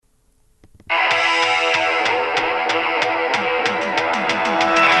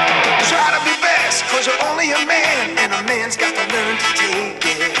man's got to learn to take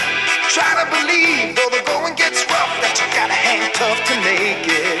it. Try to believe, though the going gets rough, that you gotta hang tough to make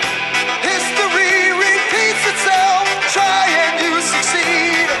it. History repeats itself. Try and you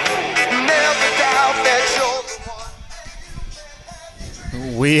succeed. Never doubt that you're the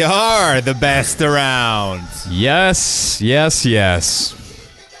one. We are the best around. Yes, yes, yes.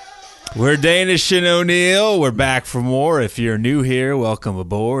 We're Danish and O'Neill. We're back for more. If you're new here, welcome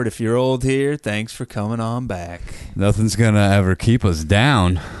aboard. If you're old here, thanks for coming on back. Nothing's going to ever keep us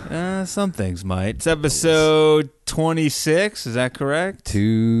down. Some things might. It's episode 26, is that correct?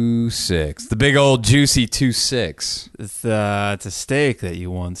 2-6. The big old juicy 2-6. It's a steak that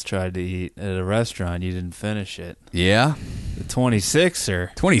you once tried to eat at a restaurant. You didn't finish it. Yeah? The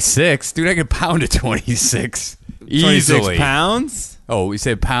 26er. 26? Dude, I could pound a 26. 26 Easily. pounds? Oh, we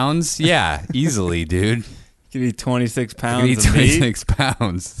said pounds? Yeah, easily, dude. You could eat 26 I could pounds eat of meat? 26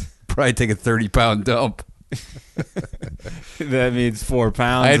 pounds. Probably take a 30-pound dump. That means 4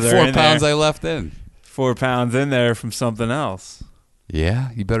 pounds. I had 4 pounds I left in. 4 pounds in there from something else.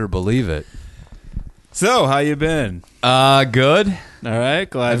 Yeah, you better believe it. So, how you been? Good. All right,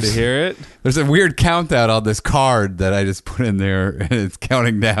 glad to hear it. There's a weird countdown on this card that I just put in there, and it's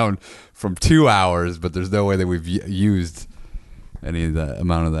counting down from 2 hours, but there's no way that we've used any of that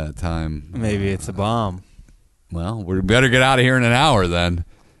amount of that time. Maybe it's a bomb. Well, we better get out of here in an hour then.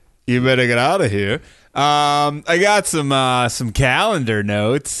 You better get out of here. I got some calendar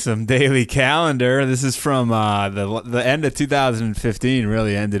notes, some daily calendar. This is from the end of 2015.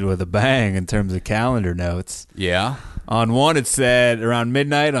 Really ended with a bang in terms of calendar notes. Yeah. On one, it said around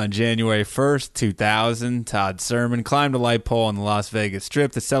midnight on January 1st, 2000, Todd Sermon climbed a light pole on the Las Vegas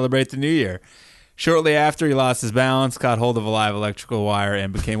Strip to celebrate the new year. Shortly after, he lost his balance, caught hold of a live electrical wire,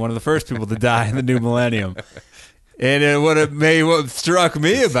 and became one of the first people to die in the new millennium. And what struck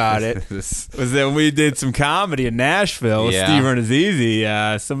me about it was that when we did some comedy in Nashville with Steve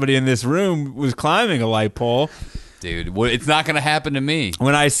Renazizi, somebody in this room was climbing a light pole. Dude, it's not going to happen to me.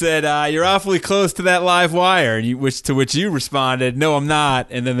 When I said, you're awfully close to that live wire, and to which you responded, no, I'm not.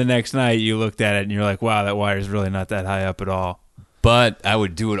 And then the next night you looked at it and you're like, wow, that wire's really not that high up at all. But I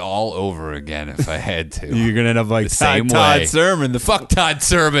would do it all over again if I had to. You're going to end up like Todd Sermon. Fuck Todd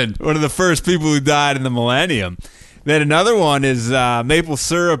Sermon. One of the first people who died in the millennium. Then another one is maple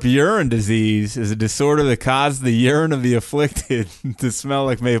syrup urine disease is a disorder that causes the urine of the afflicted to smell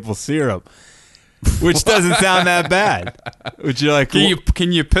like maple syrup, which doesn't sound that bad. Which you're like,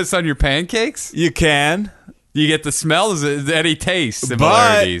 can you piss on your pancakes? You can. You get the smell? Is there any taste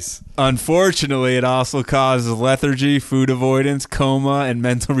similarities? But unfortunately, it also causes lethargy, food avoidance, coma, and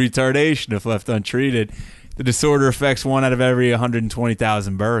mental retardation if left untreated. The disorder affects 1 out of every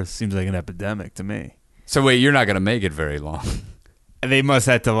 120,000 births. Seems like an epidemic to me. So wait, you're not going to make it very long. And they must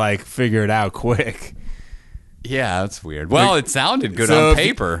have to figure it out quick. Yeah, that's weird. Well, it sounded good on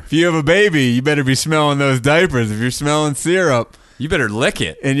paper. If you have a baby, you better be smelling those diapers. If you're smelling syrup, you better lick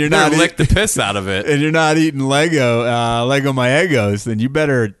it. And you're not not lick the piss out of it. And you're not eating Lego My Eggos, then you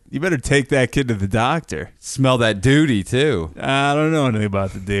better take that kid to the doctor. Smell that duty too. I don't know anything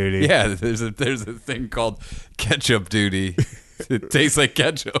about the duty. Yeah, there's a thing called ketchup duty. It tastes like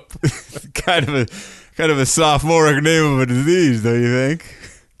ketchup. kind of a sophomoric name of a disease, don't you think?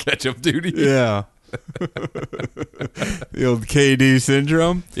 Ketchup duty? Yeah. The old KD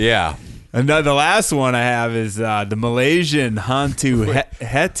syndrome? Yeah. And the last one I have is the Malaysian Hantu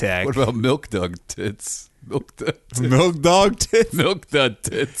Hetek. What about milk dog tits? Milk dog tits? Milk dog tits? Milk dud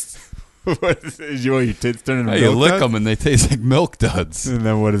tits. What is it? Your tits turn into milk You lick duds? them and they taste like milk duds. And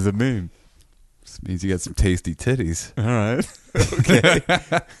then what does it mean? It means you got some tasty titties. All right.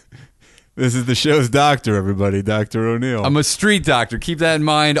 Okay. This is the show's doctor, everybody. Dr. O'Neill. I'm a street doctor. Keep that in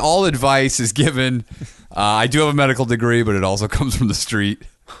mind. All advice is given. I do have a medical degree, but it also comes from the street.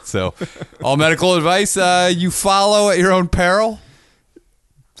 So all medical advice you follow at your own peril.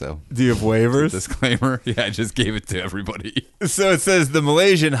 So do you have waivers? Disclaimer. Yeah, I just gave it to everybody. So it says the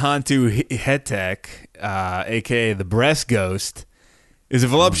Malaysian Hantu Hetek, a.k.a. the breast ghost, is a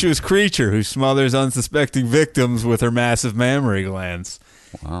voluptuous creature who smothers unsuspecting victims with her massive mammary glands.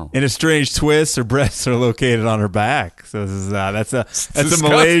 Wow! In a strange twist, her breasts are located on her back. So this is that's a disgusting.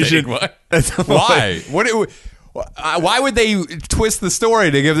 Malaysian. What? Why? Why would they twist the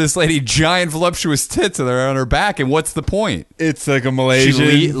story to give this lady giant voluptuous tits that are on her back? And what's the point? It's like a Malaysian.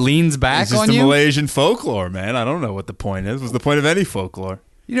 She leans back it's just on a you. Malaysian folklore, man. I don't know what the point is. What's the point of any folklore?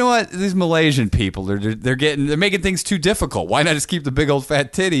 You know what? These Malaysian people, they're making things too difficult. Why not just keep the big old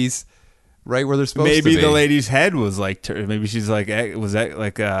fat titties right where they're supposed to be? Maybe the lady's head was like, maybe she's like, was that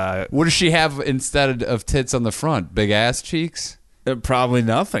like what does she have instead of tits on the front? Big ass cheeks? Probably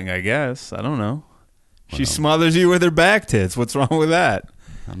nothing, I guess. I don't know. She smothers you with her back tits. What's wrong with that?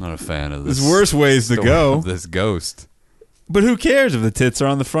 I'm not a fan of this. There's worse ways to go. Of this ghost. But who cares if the tits are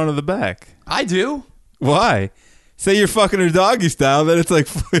on the front of the back? I do. Why? Say you're fucking her doggy style, then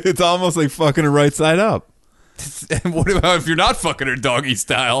it's almost like fucking her right side up. And what about if you're not fucking her doggy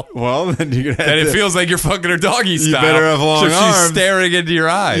style? Well, then you're gonna. Then it feels like you're fucking her doggy style. You better have long arms. She's staring into your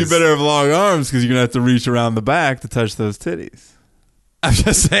eyes. You better have long arms because you're gonna have to reach around the back to touch those titties. I'm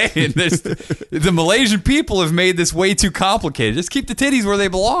just saying, the Malaysian people have made this way too complicated. Just keep the titties where they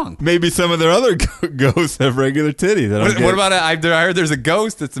belong. Maybe some of their other ghosts have regular titties. What about I heard there's a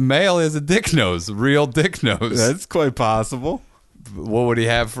ghost that's a male. He has a dick nose, a real dick nose. That's quite possible. What would he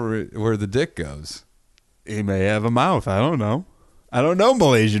have for where the dick goes? He may have a mouth. I don't know. I don't know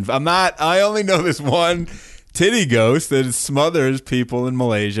Malaysian. I only know this one titty ghost that smothers people in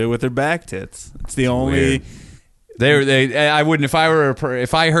Malaysia with their back tits. It's the only. Weird. I wouldn't if I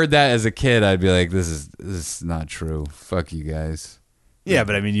heard that as a kid. I'd be like, this is not true. Fuck you guys. Yeah,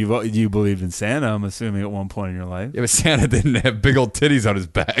 but I mean, you believed in Santa. I'm assuming at one point in your life. Yeah, but Santa didn't have big old titties on his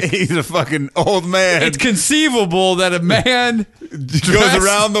back. He's a fucking old man. It's conceivable that a man goes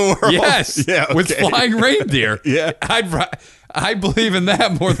around the world. Yes, yeah, okay. with flying reindeer. Yeah, I believe in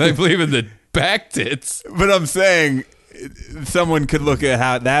that more than I believe in the back tits. But I'm saying someone could look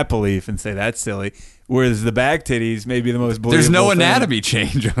at that belief and say that's silly. Whereas the back titties may be the most believable. There's no thing. anatomy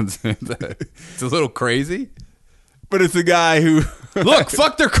change on Santa. It's a little crazy. But it's a guy who... Look,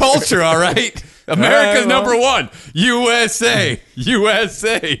 fuck their culture, all right? America's number one. USA.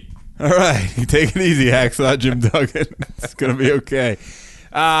 USA. All right. Take it easy, Hacksaw Jim Duggan. It's going to be okay.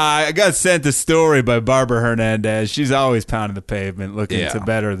 I got sent a story by Barbara Hernandez. She's always pounding the pavement looking to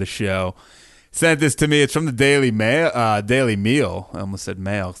better the show. Sent this to me. It's from the Daily Meal. I almost said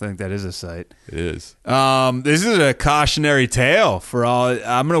Mail. I think that is a site. It is. This is a cautionary tale for all.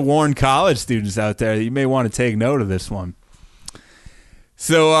 I'm going to warn college students out there that you may want to take note of this one.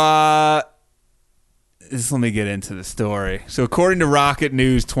 So, let me get into the story. So, according to Rocket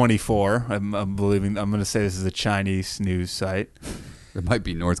News 24, I'm going to say this is a Chinese news site. It might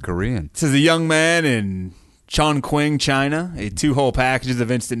be North Korean. It says a young man in Chongqing, China, ate 2 whole packages of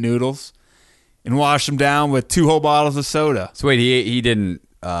instant noodles and washed them down with 2 whole bottles of soda. So wait, he didn't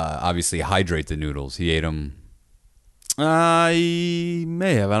obviously hydrate the noodles. He ate them. He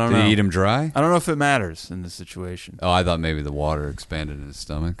may have. I don't know. Did he eat them dry? I don't know if it matters in this situation. Oh, I thought maybe the water expanded in his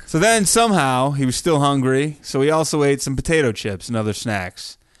stomach. So then somehow he was still hungry, so he also ate some potato chips and other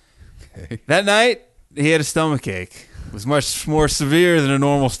snacks. Okay. That night, he had a stomach ache. It was much more severe than a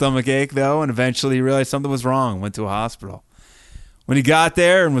normal stomach ache, though, and eventually he realized something was wrong, went to a hospital. When he got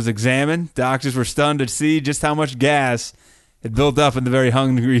there and was examined, doctors were stunned to see just how much gas had built up in the very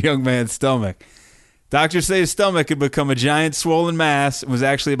hungry young man's stomach. Doctors say his stomach had become a giant swollen mass and was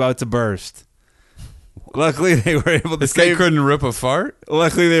actually about to burst. Luckily, they were able to This guy couldn't rip a fart?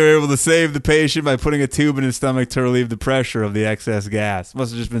 Luckily, they were able to save the patient by putting a tube in his stomach to relieve the pressure of the excess gas.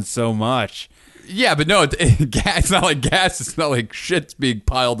 Must have just been so much. Yeah, but no, it's not like gas. It's not like shit's being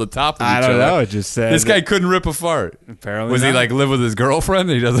piled on top of each other. I don't know. It just said this guy couldn't rip a fart. Apparently, was not. he like live with his girlfriend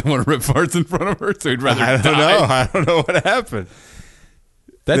and he doesn't want to rip farts in front of her, so he'd rather die? I don't know what happened.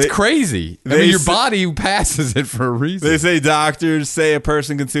 That's crazy. I mean, your body passes it for a reason. They say doctors say a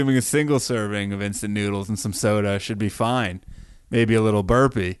person consuming a single serving of instant noodles and some soda should be fine, maybe a little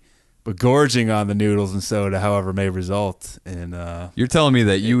burpy. But gorging on the noodles and soda, however, may result in... You're telling me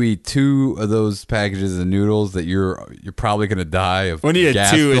that you eat 2 of those packages of noodles that you're probably going to die of when you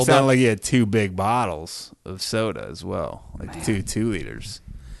gas had 2, it's buildup? not like you had 2 big bottles of soda as well. Like 2 liters.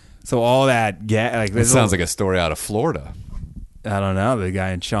 So all that gas... Like, That sounds like a story out of Florida. I don't know. The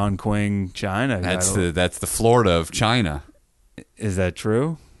guy in Chongqing, China. That's the Florida of China. Is that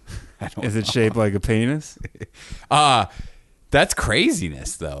true? Is it know. shaped like a penis? That's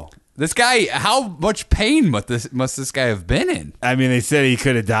craziness, though. This guy, how much pain must this guy have been in? I mean, they said he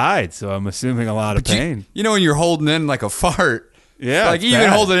could have died, so I'm assuming a lot of pain. You know when you're holding in like a fart? Yeah. Like even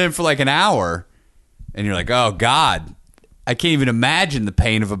holding it in for like an hour, and you're like, oh, God, I can't even imagine the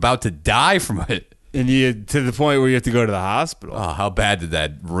pain of about to die from it. And you to the point where you have to go to the hospital. Oh, how bad did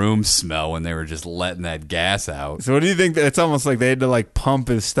that room smell when they were just letting that gas out? So what do you think? It's almost like they had to like pump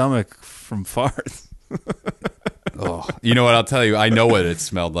his stomach from farts. Oh, you know what? I'll tell you. I know what it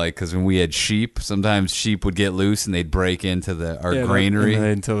smelled like because when we had sheep, sometimes sheep would get loose and they'd break into our granary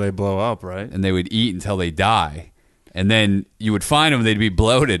until they blow up, right? And they would eat until they die, and then you would find them. They'd be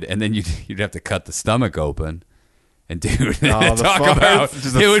bloated, and then you'd have to cut the stomach open. And dude, talk about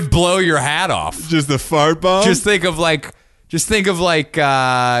it would blow your hat off. Just the fart bomb. Just think of like 20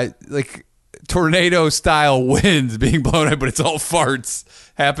 tornado-style winds being blown out, but it's all farts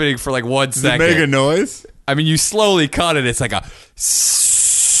happening for like 1 Does it second. make a noise? I mean, you slowly cut it. It's like a... But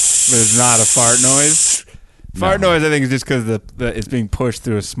it's not a fart noise. Fart noise, I think, is just because it's being pushed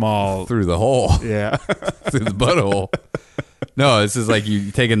through a small... Through the hole. Yeah. Through the butthole. No, this is like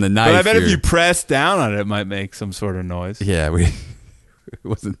you taking the knife. But I bet here. if you press down on it, it might make some sort of noise. Yeah, we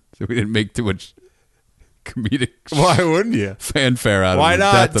didn't make too much comedic Why wouldn't you? fanfare out Why of the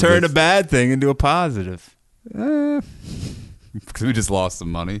not death of turn a this. bad thing into a positive? Because we just lost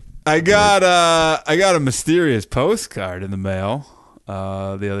some money. I got a mysterious postcard in the mail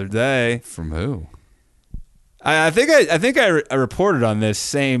the other day. From who? I think I reported on this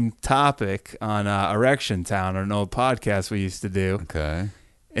same topic on Erection Town, an old podcast we used to do. Okay.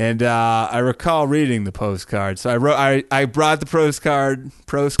 And I recall reading the postcard. So I brought the postcard.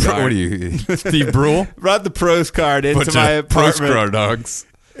 What are you, Steve Brule? Brought the postcard into Bunch my of apartment. postcard dogs.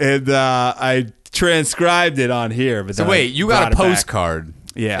 And I transcribed it on here. But So then wait, I you got brought a it back. postcard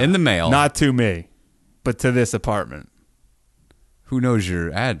Yeah. in the mail. Not to me, but to this apartment. Who knows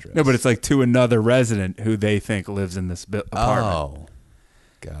your address? No, but it's like to another resident who they think lives in this apartment. Oh.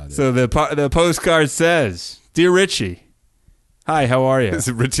 Got it. So the postcard says, "Dear Richie, hi, how are you? Is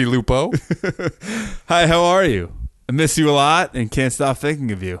it Richie Lupo? Hi, how are you? I miss you a lot and can't stop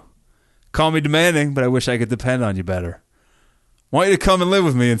thinking of you. Call me demanding, but I wish I could depend on you better. Want you to come and live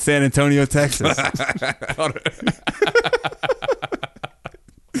with me in San Antonio, Texas.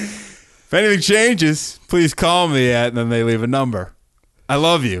 If anything changes, please call me at," and then they leave a number. I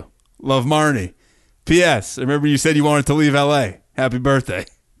love you. Love, Marnie. P.S. I remember you said you wanted to leave L.A. Happy birthday.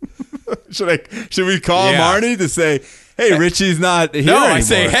 Should we call Yeah. Marnie to say, hey, Richie's not here anymore? I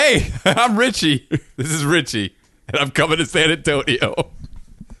say, hey, I'm Richie. This is Richie, and I'm coming to San Antonio.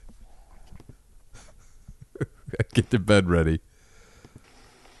 Get the bed ready.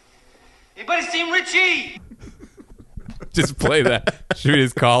 Anybody seen Richie? Just play that. Should we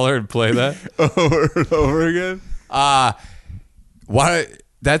just call her and play that? Over and over again? Why?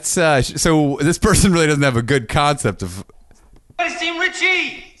 That's so. This person really doesn't have a good concept of. Anybody seen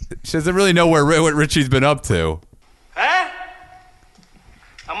Richie? She doesn't really know what Richie's been up to. Huh?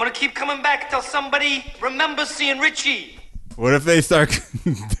 I'm gonna keep coming back until somebody remembers seeing Richie. What if they start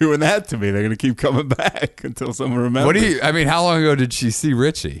doing that to me? They're going to keep coming back until someone remembers. What do you? I mean, how long ago did she see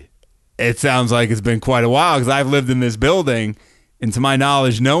Richie? It sounds like it's been quite a while because I've lived in this building, and to my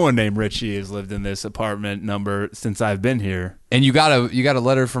knowledge, no one named Richie has lived in this apartment number since I've been here. And you got a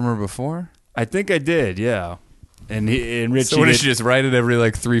letter from her before? I think I did, yeah. And Richie. So what did she just write it every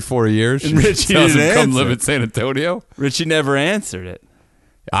like 3-4 years? And Richie tells him didn't come answer. live in San Antonio. Richie never answered it.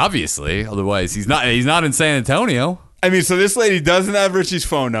 Obviously, otherwise he's not in San Antonio. I mean, so this lady doesn't have Richie's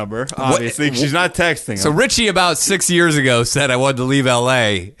phone number, obviously. 'Cause she's not texting him. So Richie about 6 years ago said I wanted to leave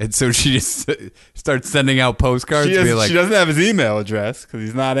L.A. and so she just starts sending out postcards. She being doesn't, like, she doesn't have his email address because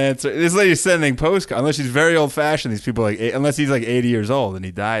he's not answering. This lady's sending postcards. Unless she's very old fashioned. These people unless he's like 80 years old and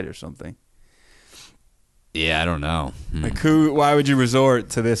he died or something. yeah, I don't know. Like why would you resort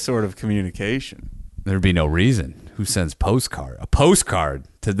to this sort of communication? There'd be no reason. Who sends a postcard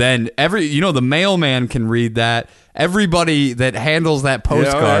to then the mailman can read that. Everybody that handles that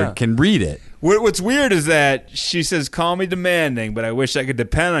postcard can read it. What's weird is that she says, call me demanding, but I wish I could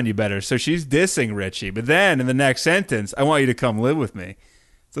depend on you better. So she's dissing Richie. But then in the next sentence, I want you to come live with me.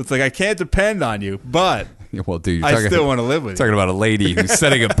 So it's like, I can't depend on you, but Well, dude, I still want to live with you. Talking about a lady who's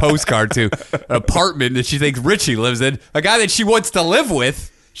sending a postcard to an apartment that she thinks Richie lives in, a guy that she wants to live with.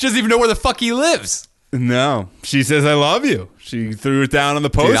 She doesn't even know where the fuck he lives. No. She says, I love you. She threw it down on the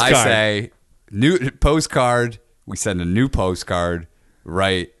postcard. Dude, I say, new postcard. We send a new postcard.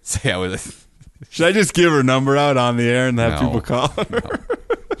 Right. Say I was. Should I just give her number out on the air and have No. people call her?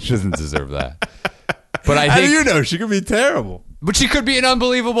 She doesn't deserve that. But I How do think, you know? She could be terrible. but she could be an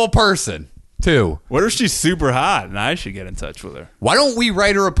unbelievable person too. What if she's super hot and I should get in touch with her? Why don't we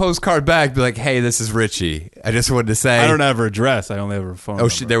write her a postcard back? Be like, hey, this is Richie. I just wanted to say. I don't have her address. I only have her phone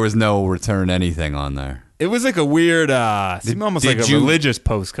number. There was no return anything on there. It was like a weird, seemed almost did like a you- religious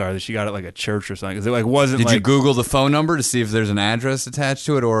postcard that she got at like a church or something. Because it like wasn't Did like you Google the phone number to see if there's an address attached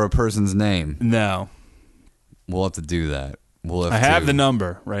to it or a person's name? no. We'll have to do that. I have the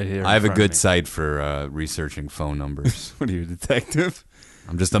number right here. I have in a front of good me. site for researching phone numbers. What are you, a detective?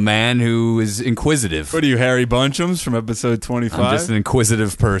 I'm just a man who is inquisitive. What are you, Harry Bunchums from episode 25? I'm just an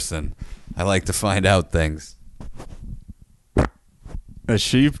inquisitive person. I like to find out things. A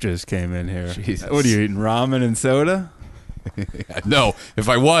sheep just came in here. Jesus. What are you eating, ramen and soda? No, if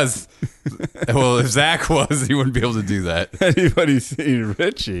I was, well, if Zach was, he wouldn't be able to do that. Anybody seen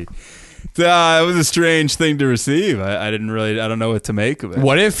Richie? It was a strange thing to receive. I don't know what to make of it.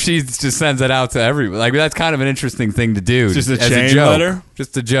 What if she just sends it out to everyone? Like, that's kind of an interesting thing to do. Just a as chain joke. letter?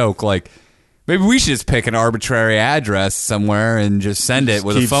 Just a joke. Like, maybe we should just pick an arbitrary address somewhere and just send it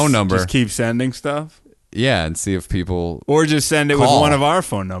with a phone number. Just keep sending stuff? Yeah, and see if people Or just send it call. with one of our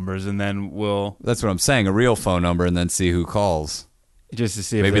phone numbers, and then we'll... That's what I'm saying, a real phone number, and then see who calls. Just to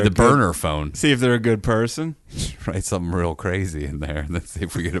see if Maybe they're the burner phone. See if they're a good person. Write something real crazy in there, and then see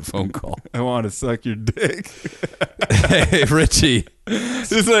if we get a phone call. I want to suck your dick. Hey, Richie.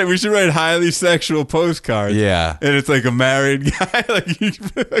 It's like we should write highly sexual postcards. Yeah. And it's like a married guy. Like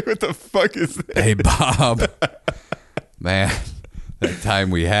what the fuck is that? Hey, Bob. Man, that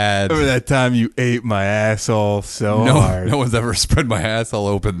time we had. Remember that time you ate my asshole so hard? No one's ever spread my asshole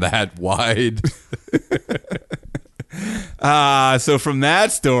open that wide. So from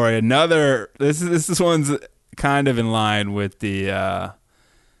that story, this one's kind of in line with the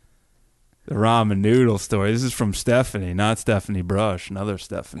ramen noodle story. This is from Stephanie, not Stephanie Brush, another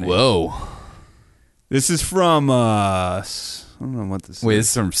Stephanie. Whoa. This is from I don't know what this Wait, is. this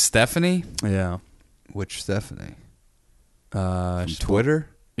is from Stephanie? Yeah. Which Stephanie? From Twitter?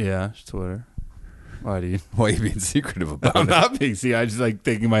 Yeah, it's Twitter. Why do you? Why are you being secretive about I'm it? not being. See, I just like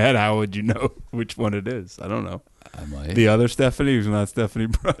thinking in my head. How would you know which one it is? I don't know. I might. The other Stephanie, who's not Stephanie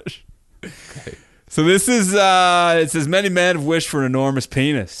Brush. Okay. So this is. It says many men have wished for an enormous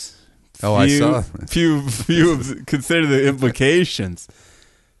penis. I saw. Few have considered the implications.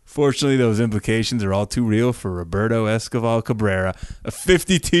 Fortunately, those implications are all too real for Roberto Escobar Cabrera, a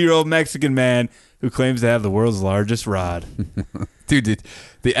 52-year-old Mexican man who claims to have the world's largest rod. Dude,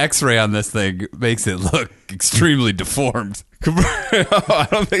 the X-ray on this thing makes it look extremely deformed. I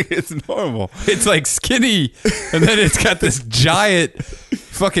don't think it's normal. It's like skinny, and then it's got this giant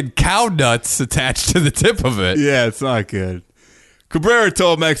fucking cow nuts attached to the tip of it. Yeah, it's not good. Cabrera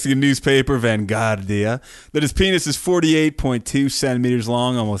told Mexican newspaper Vanguardia that his penis is 48.2 centimeters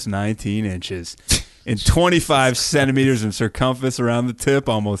long, almost 19 inches, and 25 centimeters in circumference around the tip,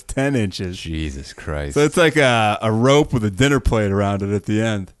 almost 10 inches. Jesus Christ. So it's like a rope with a dinner plate around it at the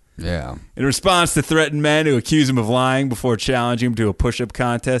end. Yeah. In response to threatened men who accuse him of lying before challenging him to a push-up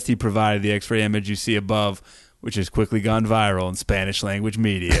contest, he provided the X-ray image you see above, which has quickly gone viral in Spanish-language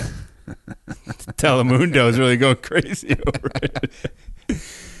media. Telemundo is really going crazy over it.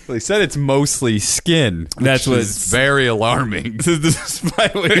 Well, he said it's mostly skin. That's what's very alarming.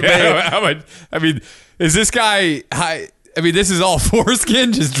 Despite what you I mean, is this guy high? I mean, this is all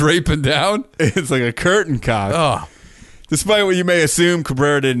foreskin just draping down. It's like a curtain cock. Oh. Despite what you may assume,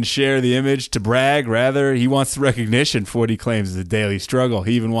 Cabrera didn't share the image to brag. Rather, he wants recognition for what he claims is a daily struggle.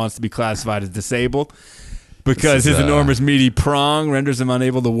 He even wants to be classified as disabled because his enormous meaty prong renders him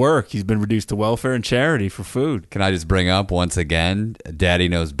unable to work. He's been reduced to welfare and charity for food. Can I just bring up once again, Daddy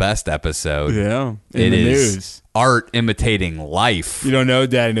Knows Best episode? Yeah, It the is news. art imitating life. You don't know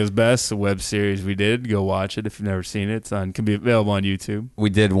Daddy Knows Best, a web series we did. Go watch it if you've never seen it. It can be available on YouTube.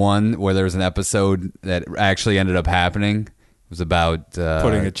 We did one where there was an episode that actually ended up happening. It was about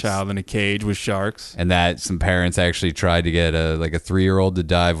Putting a child in a cage with sharks. And that some parents actually tried to get a 3-year-old to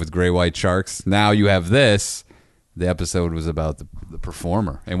dive with gray white sharks. Now you have this. The episode was about the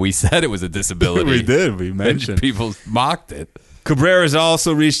performer, and we said it was a disability. We did. We mentioned. And people mocked it. Cabrera's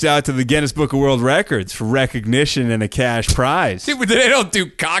also reached out to the Guinness Book of World Records for recognition and a cash prize. Dude, they don't do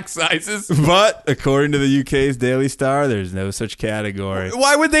cock sizes. But according to the UK's Daily Star, there's no such category.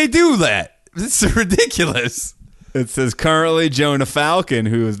 Why would they do that? It's ridiculous. It says currently Jonah Falcon,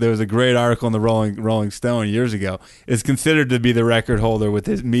 there was a great article in the Rolling Stone years ago, is considered to be the record holder with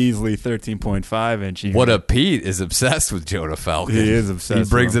his measly 13.5 inch. What a Pete is obsessed with Jonah Falcon. He is obsessed.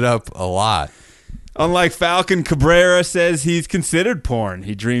 He brings it up a lot. Unlike Falcon, Cabrera says he's considered porn.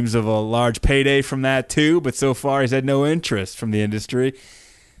 He dreams of a large payday from that too, but so far he's had no interest from the industry.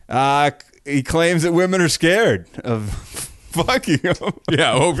 He claims that women are scared of fucking him.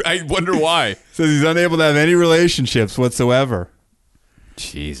 Yeah, I wonder why. Says he's unable to have any relationships whatsoever.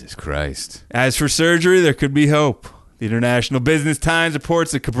 Jesus Christ. As for surgery, there could be hope. The International Business Times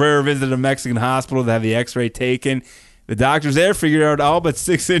reports that Cabrera visited a Mexican hospital to have the X-ray taken. The doctors there figured out all but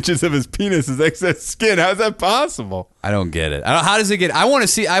 6 inches of his penis is excess skin. How's that possible? I don't get it. How does it get? I want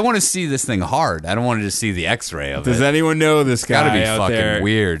to see this thing hard. I don't want to just see the X-ray of it. Does anyone know this guy? Gotta be out fucking there?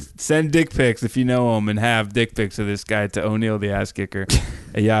 weird. Send dick pics if you know him, and have dick pics of this guy to O'Neill the ass kicker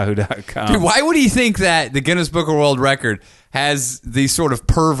at yahoo.com. Dude, why would he think that the Guinness Book of World Record has these sort of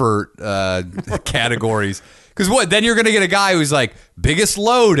pervert categories? Because then you're going to get a guy who's like biggest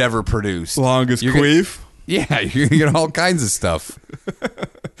load ever produced, Longest queef. Yeah, you're going to get all kinds of stuff.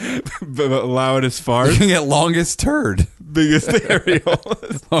 Loudest fart. You're going to get longest turd. Biggest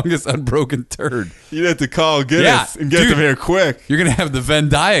areolas. Longest unbroken turd. You'd have to call Guinness and get dude, them here quick. You're gonna have the Venn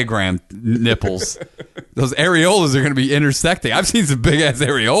diagram nipples. Those areolas are gonna be intersecting. I've seen some big ass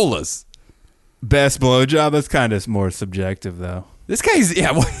areolas. Best blowjob? That's kind of more subjective, though. This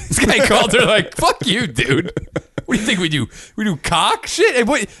this guy called her like, fuck you, dude. What do you think we do? We do cock shit? And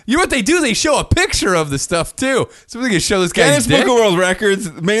you know what they do? They show a picture of the stuff, too. So we can show this guy's Guinness dick. Book of World Records,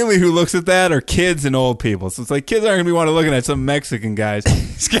 mainly who looks at that are kids and old people. So it's like kids aren't going to be wanting looking at some Mexican guy's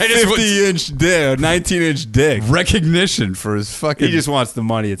 50-inch dick, 19-inch dick. Recognition for his fucking... He just wants the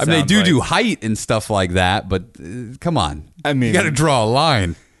money, I mean, they do height and stuff like that, but come on. I mean... You got to draw a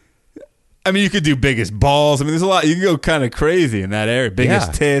line. I mean, you could do biggest balls. I mean, there's a lot. You can go kind of crazy in that area.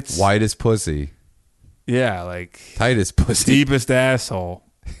 Biggest tits. Widest pussy. Yeah, like... Tightest pussy. Deepest asshole.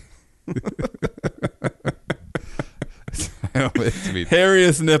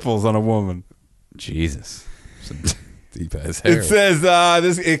 Hairiest nipples on a woman. Jesus. Some deep ass hair. It says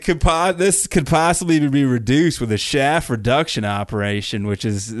this could possibly be reduced with a shaft reduction operation, which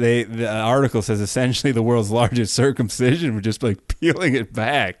is the article says essentially the world's largest circumcision with just like peeling it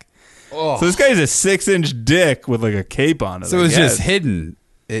back. Oh. So this guy's a 6-inch dick with like a cape on it. So it's just hidden.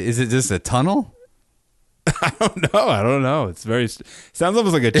 Is it just a tunnel? I don't know. It's very sounds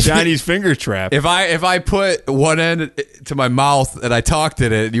almost like a Chinese finger trap. If I put one end to my mouth and I talked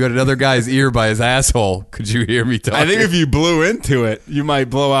in it, and you had another guy's ear by his asshole, could you hear me talking? I think if you blew into it, you might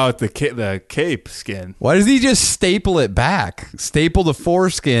blow out the cape skin. Why does he just staple it back? Staple the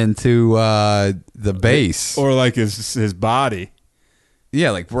foreskin to the base, or like his body.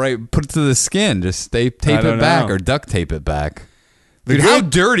 Yeah, like put it to the skin. Just tape it back or duct tape it back. Dude, how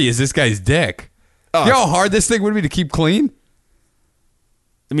dirty is this guy's dick? You know how hard this thing would be to keep clean?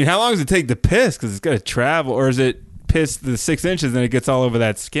 I mean, how long does it take to piss? Because it's got to travel. Or is it piss the 6 inches and then it gets all over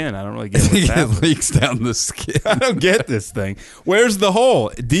that skin? I don't really get what's happening. It leaks down the skin. I don't get this thing. Where's the hole?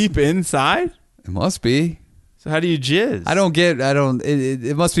 Deep inside? It must be. So how do you jizz?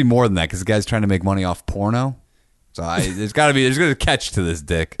 It must be more than that because the guy's trying to make money off porno. So there's got a catch to this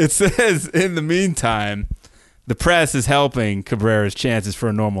dick. It says, in the meantime... The press is helping Cabrera's chances for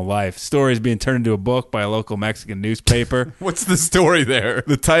a normal life. Story is being turned into a book by a local Mexican newspaper. What's the story there?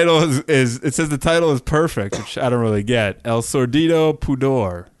 The title it says the title is perfect, which I don't really get. El Sordido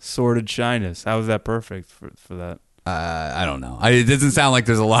Pudor, Sordid Shyness. How is that perfect for that? I don't know. It doesn't sound like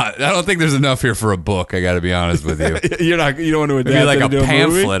there's a lot. I don't think there's enough here for a book. I got to be honest with you. You don't want to adapt Maybe like it a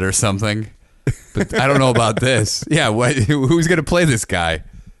pamphlet movie? Or something. But I don't know about this. Yeah, who's going to play this guy?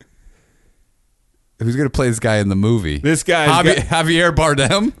 Who's going to play this guy in the movie? This guy, Javier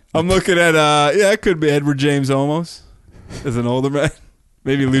Bardem. I'm looking at it could be Edward James Olmos as an older man.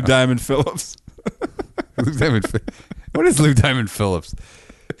 Maybe Lou Diamond Phillips. What is Lou Diamond Phillips?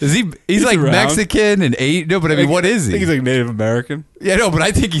 He's like around. Mexican and no, but I mean, what is he? I think he's like Native American. Yeah, no, but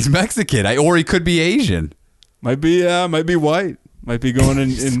I think he's Mexican, or he could be Asian. Might be white. Might be going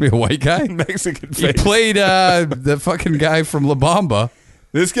in be a white guy. Mexican face. He played the fucking guy from La Bamba.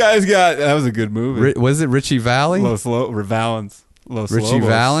 This guy's got... That was a good movie. Was it Richie Valley? Valens. Richie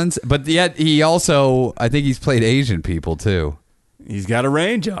Valens. But yet he also... I think he's played Asian people, too. He's got a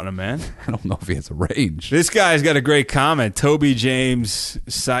range on him, man. I don't know if he has a range. This guy's got a great comment. Toby James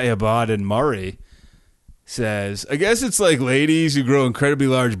Sayabad Murray says, I guess it's like ladies who grow incredibly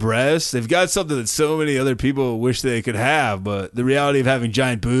large breasts. They've got something that so many other people wish they could have, but the reality of having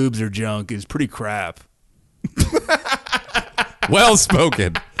giant boobs or junk is pretty crap. Well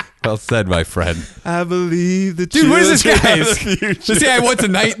spoken. Well said, my friend. I believe the dude. What is this guy? This guy wants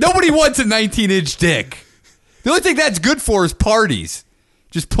nobody wants a 19-inch dick. The only thing that's good for is parties.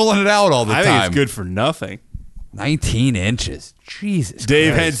 Just pulling it out all the time. I think it's good for nothing. 19 inches. Jesus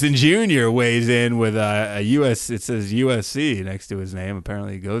Dave Christ. Henson Jr. weighs in with a U.S. It says USC next to his name.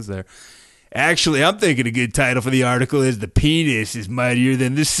 Apparently he goes there. Actually, I'm thinking a good title for the article is The Penis is Mightier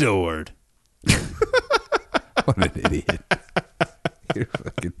Than the Sword. What an idiot. You're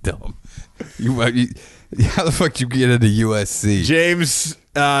fucking dumb. How the fuck did you get into USC? James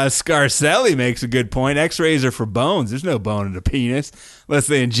Scarcelli makes a good point. X-rays are for bones. There's no bone in the penis. Unless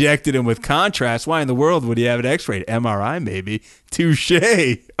they injected him with contrast. Why in the world would he have it X-rayed? MRI, maybe. Touche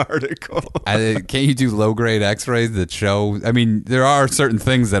article. Can't you do low-grade X-rays that show... I mean, there are certain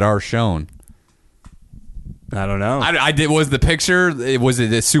things that are shown. I don't know. Was the picture... Was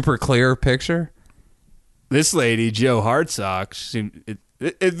it a super clear picture? This lady, Joe Hartsock,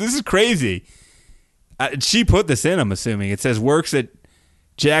 this is crazy. She put this in, I'm assuming. It says works at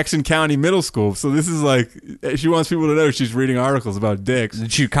Jackson County Middle School. So this is like, she wants people to know she's reading articles about dicks.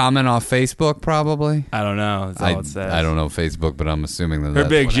 Did she comment off Facebook, probably? I don't know. That's all it says. I don't know Facebook, but I'm assuming that her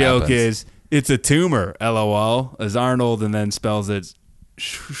big joke is, It's a tumor, LOL, as Arnold and then spells it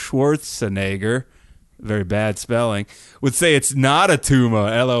Schwarzenegger, very bad spelling, would say it's not a tumor,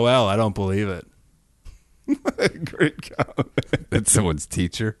 LOL. I don't believe it. Great comment. That's someone's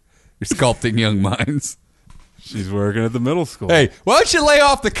teacher. You're sculpting young minds. She's working at the middle school. Hey, why don't you lay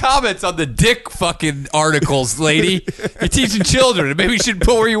off the comments on the dick fucking articles, lady? You're teaching children. Maybe you should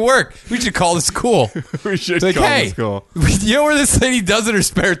put where you work. We should call the school. We should It's call hey, the school. you know where this lady does in her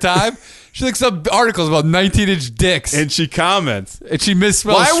spare time? She looks up articles about 19-inch dicks. And she comments. And she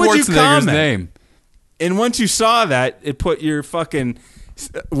misspelled Why would you Schwarzenegger's comment? name. And once you saw that, it put your fucking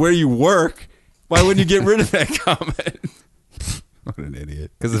where you work. Why wouldn't you get rid of that comment? What an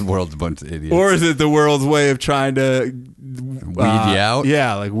idiot. Because the world's a bunch of idiots. Or is it the world's way of trying to weed you out?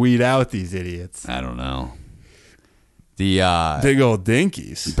 Yeah, like weed out these idiots. I don't know. The Big old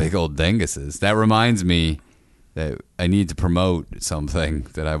dinkies. big old dinguses. That reminds me that I need to promote something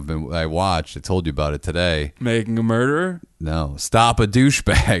that I watched. I told you about it today. Making a murderer? No, Stop a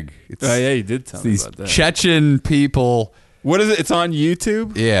Douchebag. It's Oh, yeah, you did tell me these about that. Chechen people. What is it? It's on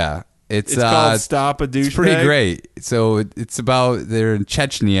YouTube? Yeah, It's called Stop a Douchebag? It's pretty great. So it's about they're in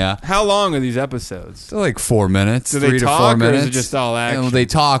Chechnya. How long are these episodes? They're like 4 minutes, Do they 3 to 4 talk, or minutes. is it just all action? They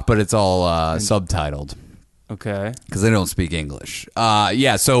talk, but it's all subtitled. Okay. Because they don't speak English.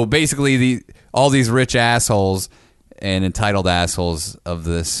 Yeah, so basically all these rich assholes and entitled assholes of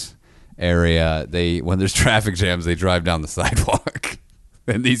this area, when there's traffic jams, they drive down the sidewalk.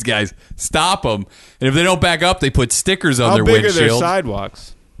 And these guys stop them. And if they don't back up, they put stickers on their How big are windshield. their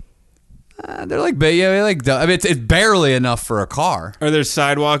sidewalks? They're like, I mean, it's barely enough for a car. Are there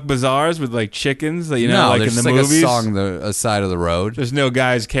sidewalk bazaars with like chickens that like there's in the just movies? like a side of the road. There's no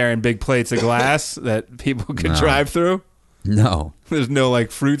guys carrying big plates of glass that people could No. drive through. No. There's no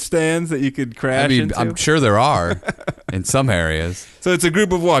like fruit stands that you could crash I mean, into. I'm sure there are in some areas. So it's a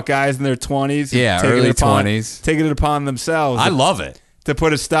group of what, guys in their 20s? Yeah, early 20s. Taking it upon themselves. I love it. to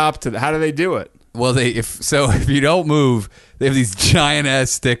put a stop to. How do they do it? Well, if you don't move, they have these giant ass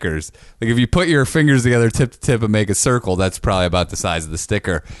stickers. Like if you put your fingers together tip to tip and make a circle, that's probably about the size of the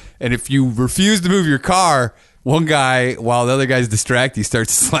sticker. And if you refuse to move your car, one guy, while the other guy's distracted, he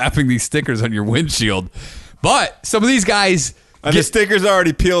starts slapping these stickers on your windshield. But some of these guys Are the stickers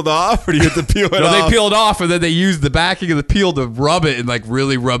already peeled off, or do you have to peel it no, off? they peeled off, and then they use the backing of the peel to rub it and like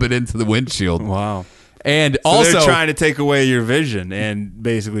really rub it into the windshield. Wow. And So also, they're trying to take away your vision and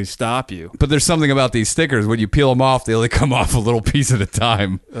basically stop you. but there's something about these stickers. When you peel them off, they only come off a little piece at a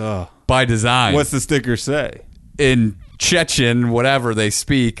time by design. What's the sticker say? In Chechen, whatever they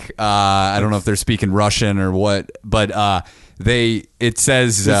speak, I don't know if they're speaking Russian or what, but it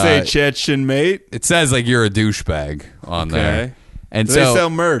says Does it say Chechen mate? it says like you're a douchebag on there. And Do so they sell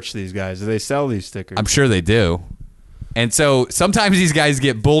merch, these guys? Do they sell these stickers? I'm sure they do. And so sometimes these guys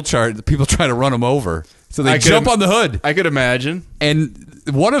get bull charged. People try to run them over. So they jump on the hood. I could imagine. And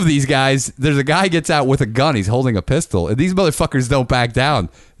one of these guys, there's a guy gets out with a gun. He's holding a pistol. And these motherfuckers don't back down.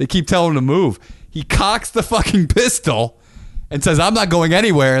 They keep telling him to move. He cocks the fucking pistol and says, I'm not going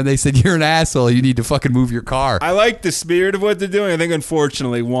anywhere. And they said, you're an asshole. You need to fucking move your car. I like the spirit of what they're doing. I think,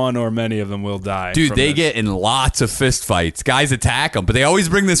 unfortunately, one or many of them will die. Dude, from they this. get in lots of fist fights. Guys attack them, but they always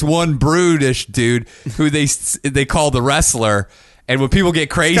bring this one brutish dude who they call the wrestler. And when people get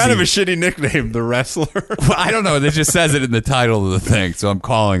crazy, It's kind of a shitty nickname, the wrestler. well, I don't know. It just says it in the title of the thing, so I'm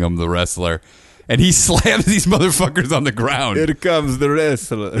calling him the wrestler. And he slams these motherfuckers on the ground. Here comes the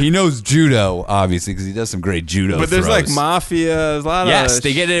wrestler. He knows judo, obviously, because he does some great judo. But there's throws. like mafia. There's a lot Yes, of.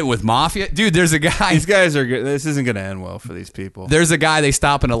 they get it with mafia. Dude, there's a guy. These guys are good. This isn't going to end well for these people. There's a guy they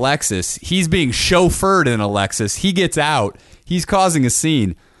stop in a Lexus. He's being chauffeured in a Lexus. He gets out. He's causing a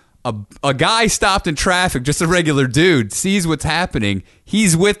scene. A guy stopped in traffic, just a regular dude, sees what's happening.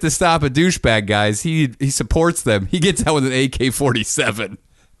 He's with the Stop a Douchebag guys. He supports them. He gets out with an AK-47.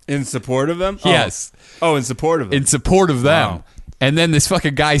 In support of them? Yes. Oh, in support of them. In support of them. Wow. And then this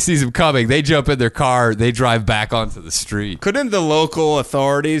fucking guy sees him coming. They jump in their car. They drive back onto the street. Couldn't the local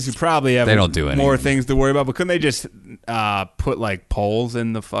authorities, who probably have They don't do more anything. things to worry about, but couldn't they just put like poles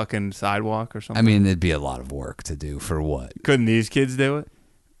in the fucking sidewalk or something? I mean, it'd be a lot of work to do for what? Couldn't these kids do it?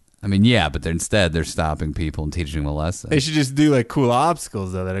 I mean, yeah, but instead they're stopping people and teaching them a lesson. They should just do like cool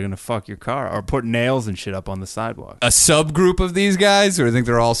obstacles though that are going to fuck your car, or put nails and shit up on the sidewalk. A subgroup of these guys, or I think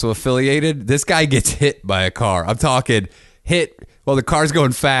they're also affiliated, this guy gets hit by a car. I'm talking hit while the car's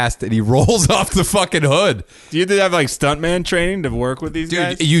going fast, and he rolls off the fucking hood. Do you have like stuntman training to work with these Dude,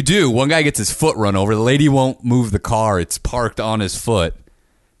 guys? you do. One guy gets his foot run over. The lady won't move the car. It's parked on his foot.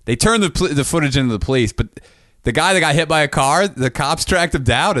 They turn the footage into the police, but The guy that got hit by a car, the cops tracked him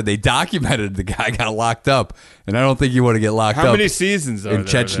down and they documented the guy got locked up. And I don't think you want to get locked up. How many seasons are in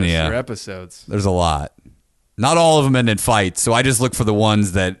there Chechnya? or episodes? There's a lot. Not all of them end in fights, so I just look for the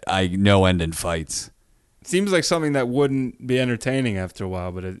ones that I know end in fights. Seems like something that wouldn't be entertaining after a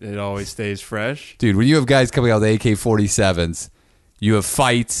while, but it always stays fresh. Dude, when you have guys coming out with AK-47s, you have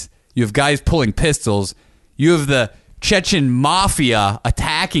fights, you have guys pulling pistols, you have the Chechen mafia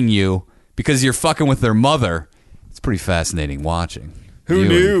attacking you because you're fucking with their mother. It's pretty fascinating watching. Who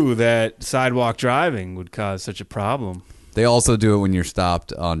knew that sidewalk driving would cause such a problem? They also do it when you're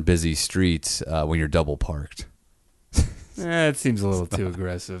stopped on busy streets when you're double parked. It seems a little too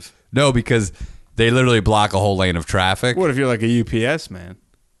aggressive. No, because they literally block a whole lane of traffic. What if you're like a UPS man?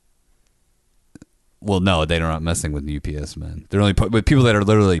 Well, no, they're not messing with UPS men. They're only with people that are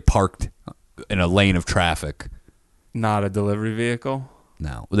literally parked in a lane of traffic. Not a delivery vehicle?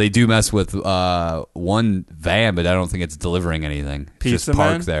 No. They do mess with one van, but I don't think it's delivering anything. It's Pizza just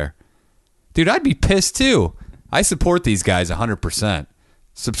parked man? there. Dude, I'd be pissed too. I support these guys 100%.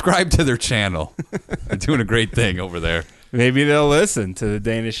 Subscribe to their channel. They're doing a great thing over there. Maybe they'll listen to the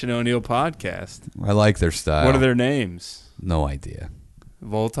Danish and O'Neill podcast. I like their style. What are their names? No idea.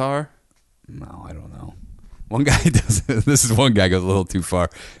 Voltar? No, I don't know. One guy does. This is one guy goes a little too far,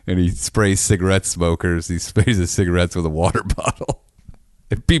 and he sprays cigarette smokers. He sprays the cigarettes with a water bottle.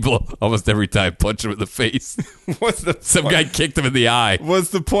 And people almost every time punch him in the face. Some guy kicked him in the eye.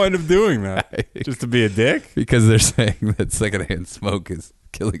 What's the point of doing that? Just to be a dick? Because they're saying that secondhand smoke is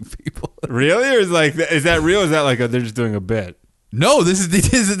killing people. Really? Or is that real? Or is that like they're just doing a bit? No, this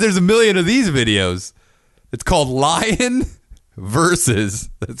is there's a million of these videos. It's called Lion Versus.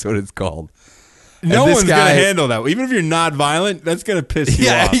 That's what it's called. No one's going to handle that. Even if you're not violent, that's going to piss you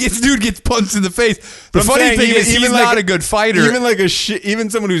off. Yeah, this dude gets punched in the face. The funny thing is he's not a good fighter.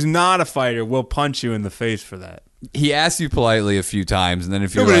 Even someone who's not a fighter will punch you in the face for that. He asks you politely a few times, and then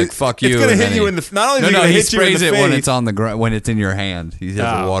if you're like, fuck you. It's going to hit you in the... Not only is it going to hit you in the face... he sprays it when it's on the ground, when it's in your hand. He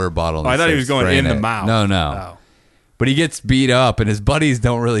has a water bottle. I thought he was going in the mouth. No. Oh. But he gets beat up, and his buddies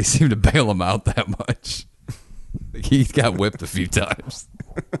don't really seem to bail him out that much. He got whipped a few times.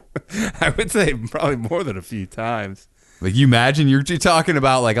 I would say probably more than a few times. Like, you imagine you're talking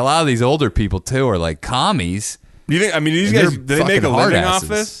about like a lot of these older people too are like commies. Do you think? I mean, these guys, do they make a living off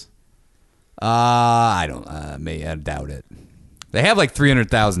this? I don't. I doubt it. They have like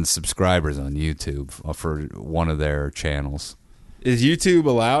 300,000 subscribers on YouTube for one of their channels. Is YouTube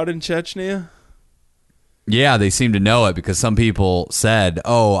allowed in Chechnya? Yeah, they seem to know it because some people said,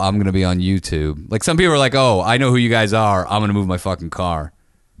 "Oh, I'm going to be on YouTube." Like some people are like, "Oh, I know who you guys are. I'm going to move my fucking car."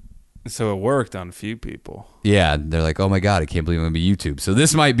 So it worked on a few people. Yeah, they're like, "Oh my god, I can't believe I'm going to be YouTube." So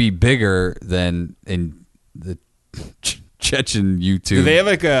this might be bigger than in the Chechen YouTube. Do they have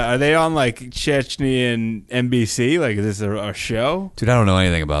like are they on like Chechnyan NBC? Like, is this a show? Dude, I don't know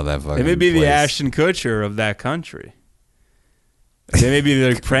anything about that fucking They may be place. the Ashton Kutcher of that country. They may be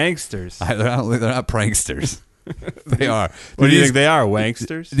the pranksters. They're not pranksters. They are. What do you think they are?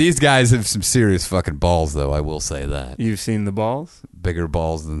 Wanksters? These guys have some serious fucking balls, though. I will say that. You've seen the balls? Bigger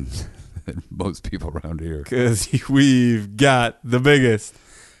balls than most people around here. Because we've got the biggest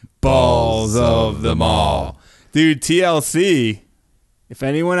balls of them all. Dude, TLC, if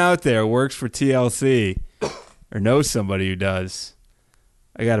anyone out there works for TLC or knows somebody who does,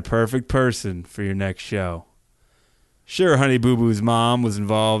 I got a perfect person for your next show. Sure, Honey Boo Boo's mom was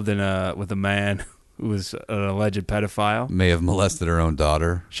involved with a man who was an alleged pedophile. May have molested her own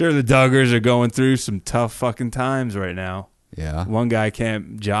daughter. Sure, the Duggars are going through some tough fucking times right now. Yeah. One guy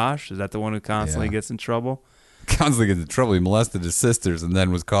Josh, is that the one who constantly gets in trouble? Constantly gets in trouble. He molested his sisters and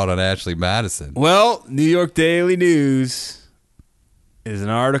then was caught on Ashley Madison. Well, New York Daily News is an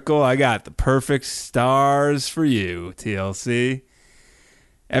article. I got the perfect stars for you, TLC.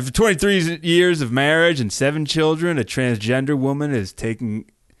 After 23 years of marriage and 7 children, a transgender woman is taking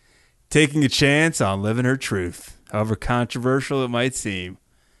a chance on living her truth, however controversial it might seem.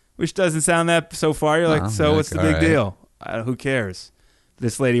 Which doesn't sound that so far. You're like, so what's the big deal? Who cares?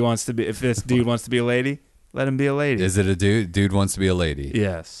 If this dude wants to be a lady, let him be a lady. Is it a dude? Dude wants to be a lady.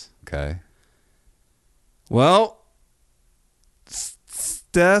 Yes. Okay. Well,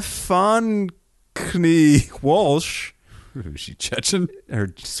 Stefan Knie Walsh. Is she Chechen?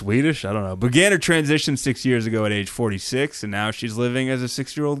 Or Swedish? I don't know. Began her transition 6 years ago at age 46, and now she's living as a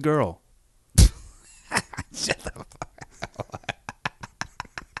 6-year-old girl. Shut the fuck up.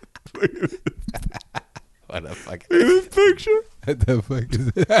 What the fuck? Look at this picture. What the fuck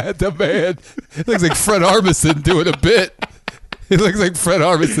is that? The man. It looks like Fred Armisen doing a bit. It looks like Fred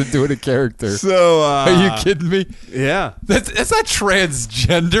Armisen doing a character. So, are you kidding me? Yeah. That's not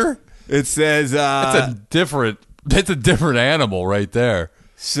transgender. It says That's a different animal right there.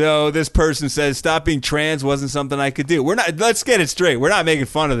 So this person says, stop being trans wasn't something I could do. Let's get it straight. We're not making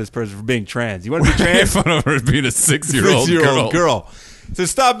fun of this person for being trans. You want to be trans? Making fun of her as being a 6-year-old girl. So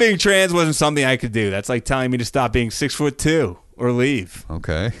stop being trans wasn't something I could do. That's like telling me to stop being 6'2" or leave.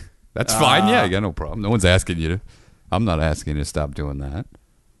 Okay. That's fine. Yeah, you got no problem. No one's asking you to. I'm not asking you to stop doing that.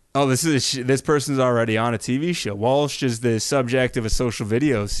 Oh, this person's already on a TV show. Walsh is the subject of a social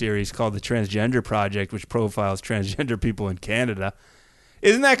video series called The Transgender Project, which profiles transgender people in Canada.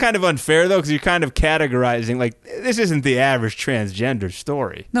 Isn't that kind of unfair, though? Because you're kind of categorizing, like, this isn't the average transgender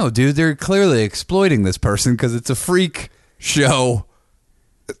story. No, dude, they're clearly exploiting this person because it's a freak show.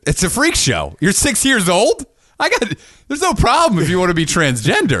 It's a freak show. You're 6 years old? There's no problem if you want to be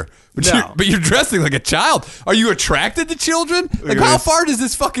transgender. But you're dressing like a child. Are you attracted to children? Like, how far does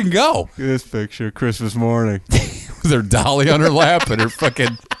this fucking go? Look at this picture, Christmas morning. With her dolly on her lap and her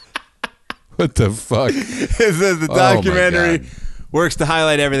fucking... What the fuck? It says the documentary works to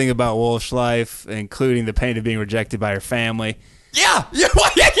highlight everything about Walsh's life, including the pain of being rejected by her family. Yeah,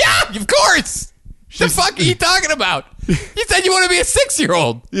 of course. The fuck are you talking about? You said you want to be a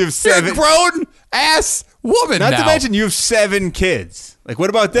 6-year-old. You're a grown-ass woman Not now. to mention you have 7 kids. Like, what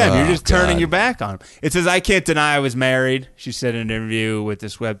about them? You're just turning your back on them. It says, I can't deny I was married. She said in an interview with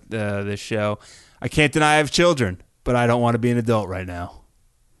this show, I can't deny I have children, but I don't want to be an adult right now.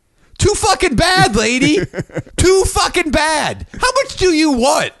 Too fucking bad, lady. Too fucking bad. How much do you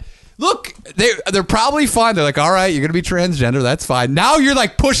want? Look, they're probably fine. They're like, all right, you're going to be transgender. That's fine. Now you're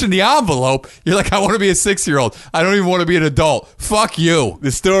like pushing the envelope. You're like, I want to be a 6-year-old. I don't even want to be an adult. Fuck you.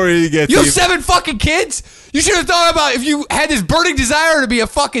 The story gets... You have 7 fucking kids? You should have thought about if you had this burning desire to be a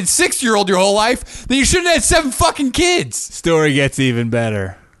fucking 6-year-old your whole life, then you shouldn't have had 7 fucking kids. Story gets even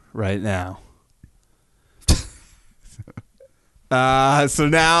better right now. So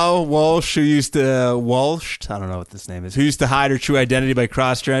now Walsh, I don't know what this name is, who used to hide her true identity by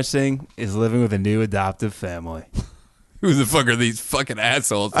cross-dressing, is living with a new adoptive family. Who the fuck are these fucking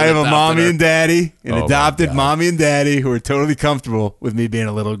assholes? I have a mommy and daddy, adopted mommy and daddy who are totally comfortable with me being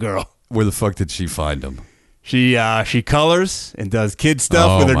a little girl. Where the fuck did she find them? She colors and does kid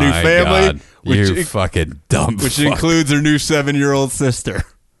stuff with her new family. God. You fucking dumb Which fuck. includes her new 7-year-old sister.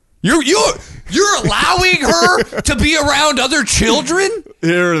 You're allowing her to be around other children?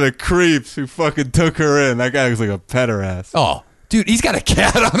 Here are the creeps who fucking took her in. That guy looks like a pet her ass. Oh, dude, he's got a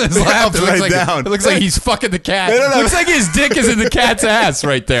cat on his lap. Down. It looks like he's fucking the cat. It looks like his dick is in the cat's ass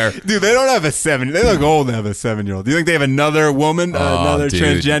right there. Dude, they don't have a 7. They look old to have a 7-year-old. Do you think they have another woman, another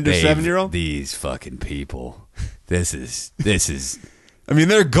transgender 7-year-old? These fucking people. This is. I mean,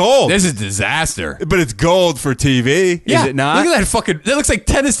 they're gold. This is disaster. But it's gold for TV, is it not? Look at that fucking... That looks like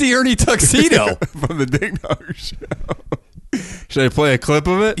Tennessee Ernie Tuxedo. From the Ding Dong Show. Should I play a clip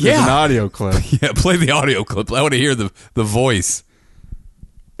of it? Yeah. There's an audio clip. Yeah, play the audio clip. I want to hear the voice.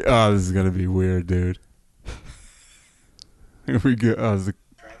 Oh, this is going to be weird, dude. Here we go. Trans or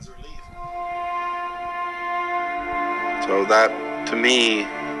leave. So that, to me,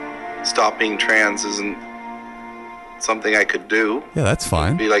 stop being trans isn't something I could do. Yeah, that's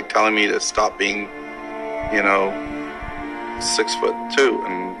fine. It'd be like telling me to stop being,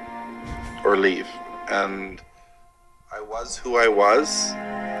 6'2" or leave. And I was who I was.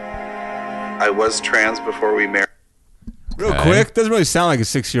 I was trans before we married. Real quick, doesn't really sound like a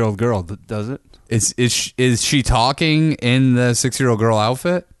 6-year-old girl, does it? Is she talking in the 6-year-old girl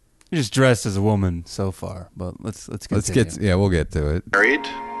outfit? You're just dressed as a woman so far, but let's continue. We'll get to it. Married.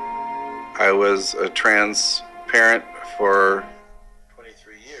 I was a trans parent for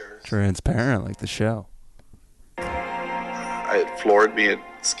 23 years. Transparent, like the show. It floored me. It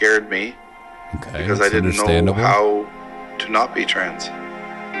scared me. Okay, because I didn't know how to not be trans.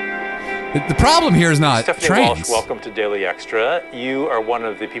 The problem here is not Stephanie trans. Walsh, welcome to Daily Extra. You are one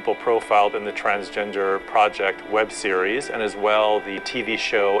of the people profiled in the Transgender Project web series and as well the TV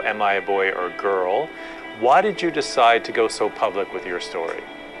show Am I a Boy or Girl? Why did you decide to go so public with your story?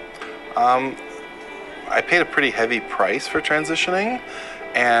 I paid a pretty heavy price for transitioning,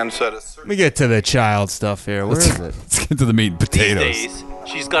 and so at a certain... Let me get to the child stuff here. Where is it? Let's get to the meat and potatoes. These days,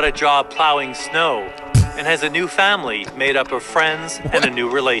 she's got a job plowing snow and has a new family made up of friends and a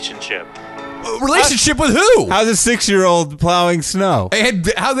new relationship. Relationship with who? How's a 6-year-old plowing snow? How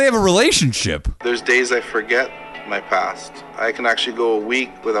do they have a relationship? There's days I forget my past. I can actually go a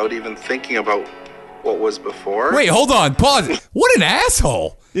week without even thinking about what was before. Wait, hold on. Pause. What an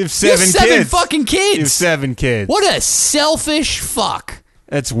asshole. You have 7 kids. 7 fucking kids. You have 7 kids. What a selfish fuck.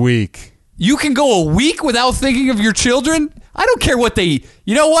 That's weak. You can go a week without thinking of your children? I don't care what they...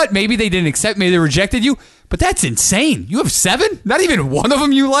 You know what? Maybe they didn't accept me. They rejected you. But that's insane. You have 7? Not even one of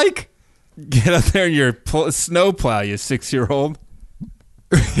them you like? Get up there in your snowplow, you 6-year-old.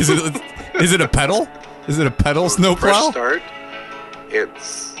 Is it a pedal? Is it a pedal snowplow? Fresh start.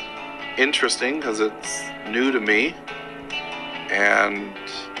 It's interesting because it's new to me, and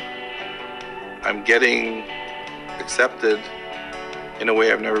I'm getting accepted in a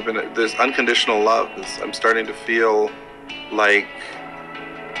way I've never been. There's unconditional love. I'm starting to feel like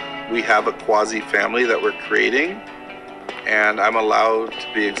we have a quasi family that we're creating, and I'm allowed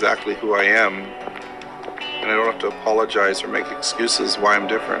to be exactly who I am, and I don't have to apologize or make excuses why I'm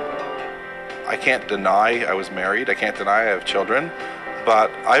different. I can't deny I was married. I can't deny I have children.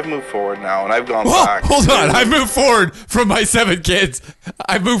 But I've moved forward now, and I've gone back. Hold on. I've moved forward from my 7 kids.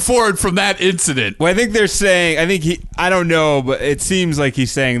 I've moved forward from that incident. Well, I think they're saying, I don't know, but it seems like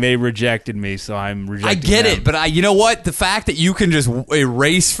he's saying they rejected me, so I'm rejecting I get them. it, but you know what? The fact that you can just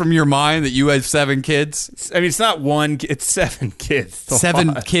erase from your mind that you had 7 kids. I mean, it's not one, it's 7 kids. It's a 7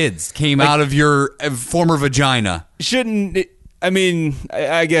 lot. kids came out of your former vagina. I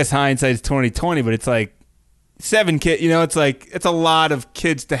guess hindsight is 20/20, but it's like 7 kids, it's like, it's a lot of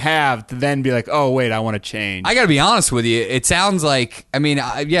kids to have to then be like, oh, wait, I want to change. I got to be honest with you. It sounds like,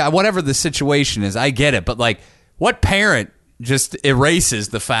 whatever the situation is, I get it. But, like, what parent just erases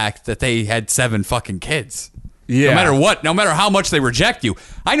the fact that they had 7 fucking kids? Yeah. No matter what, no matter how much they reject you.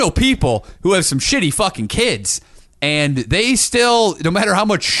 I know people who have some shitty fucking kids, and they still, no matter how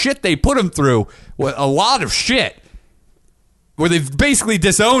much shit they put them through, a lot of shit, where they've basically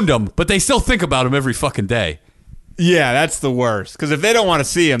disowned them, but they still think about them every fucking day. Yeah, that's the worst. Because if they don't want to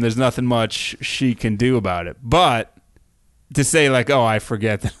see him, there's nothing much she can do about it. But to say like, oh, I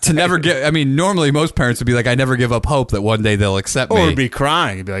forget that. To never get, normally most parents would be like, I never give up hope that one day they'll accept me. Or be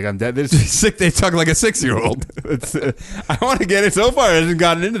crying. You'd be like, I'm dead. This sick. They talk like a 6-year-old. I want to get it. So far, it hasn't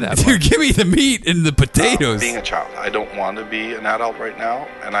gotten into that. Dude, give me the meat and the potatoes. Being a child, I don't want to be an adult right now,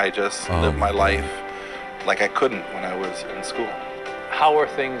 and I just live my life like I couldn't when I was in school. How are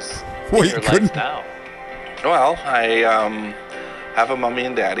things in your life now? Well, I have a mommy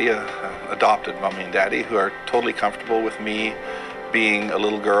and daddy, a adopted mommy and daddy, who are totally comfortable with me being a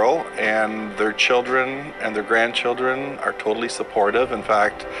little girl, and their children and their grandchildren are totally supportive. In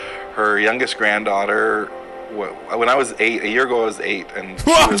fact, her youngest granddaughter, when I was 8, a year ago I was 8, and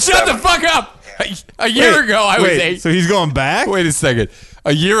whoa, shut the fuck up! A year ago I was 8. So he's going back? Wait a second.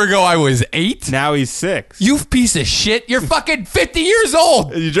 A year ago I was 8? Now he's 6. You piece of shit. You're fucking 50 years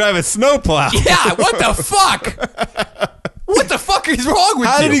old. You drive a snowplow. Yeah, what the fuck? What the fuck is wrong with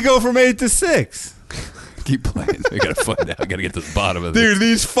you? How did he go from 8 to 6? Keep playing. We gotta find out. I gotta get to the bottom of this. Dude,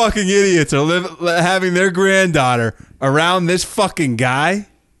 these fucking idiots are having their granddaughter around this fucking guy.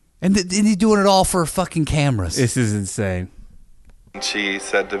 And he's doing it all for fucking cameras. This is insane. She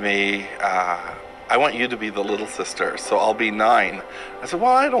said to me, I want you to be the little sister, so I'll be 9. I said,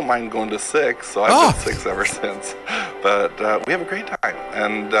 well, I don't mind going to 6, so I've been 6 ever since. But we have a great time.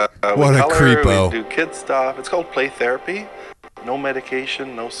 And what we a color, creepo. we do kid stuff. It's called play therapy. No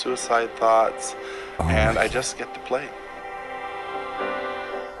medication, no suicide thoughts. And I just get to play.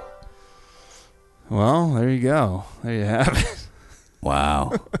 Well, there you go. There you have it.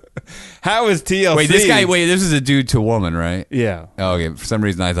 Wow. How is TLC? This is a dude to woman, right? Yeah. Oh, okay. For some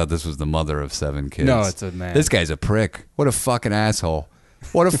reason, I thought this was the mother of 7 kids. No, it's a man. This guy's a prick. What a fucking asshole.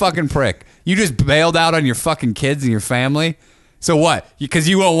 What a fucking prick. You just bailed out on your fucking kids and your family. So what? Because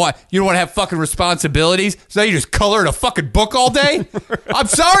you don't want to have fucking responsibilities. So you just colored a fucking book all day. I'm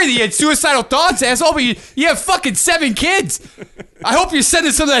sorry that you had suicidal thoughts, asshole. But you have fucking 7 kids. I hope you're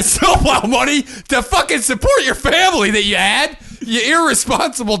sending some of that snowplow money to fucking support your family that you had. You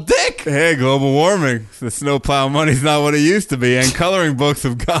irresponsible dick. Hey, global warming. The snowplow money's not what it used to be, and coloring books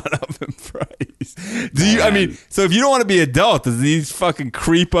have gone up in price. So if you don't want to be adult, does these fucking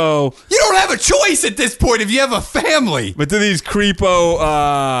creepo... You don't have a choice at this point if you have a family. But do these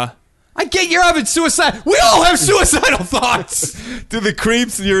creepo... I get you're having suicide. We all have suicidal thoughts. Do the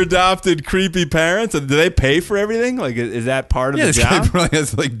creeps, your adopted creepy parents, do they pay for everything? Like, is that part of the this job? guy probably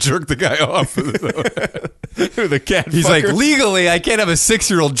has to like jerk the guy off. The cat. He's like, legally, I can't have a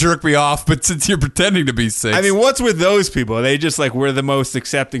 6-year-old jerk me off, but since you're pretending to be 6, I mean, what's with those people? Are they just like, we're the most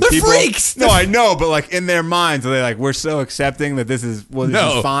accepting they're people? freaks. No, I know, but like in their minds, are they like, we're so accepting that this is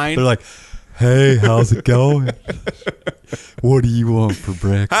fine? They're like, hey, how's it going? What do you want for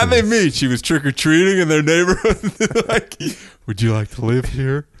breakfast? How'd they meet? She was trick-or-treating in their neighborhood. Like, would you like to live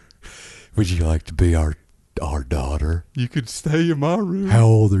here? Would you like to be our our daughter. You could stay in my room. How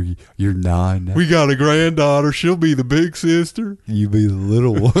old are you? You're 9 now. We got a granddaughter. She'll be the big sister. You be the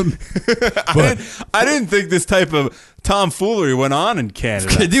little one. I didn't think this type of tomfoolery went on in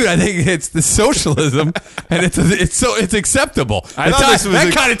Canada. Dude, I think it's the socialism, and it's acceptable. I thought this was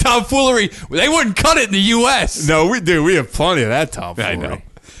that kind of tomfoolery, they wouldn't cut it in the U.S. No, we do. We have plenty of that tomfoolery. I know.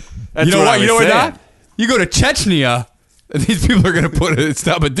 That's You know what? You know what? saying. Not? You go to Chechnya, and these people are going to put a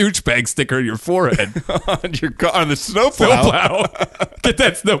stop a douchebag sticker on your forehead. on your car, on the snowplow. Get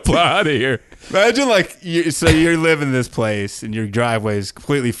that snowplow out of here. Imagine so you're living this place and your driveway is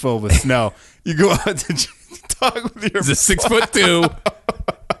completely full with snow. You go out to talk with your. He's a 6'2",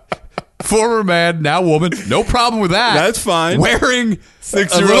 former man, now woman. No problem with that. That's fine. Wearing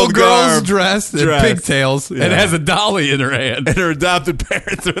 6-year-old a little girl's garb, dress and pigtails, and has a dolly in her hand. And her adopted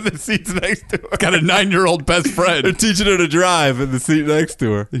parents are in the seats next to her. Got a 9-year-old best They're friend. teaching her to drive in the seat next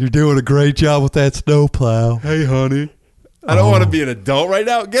to her. You're doing a great job with that snowplow. Hey, honey. I don't want to be an adult right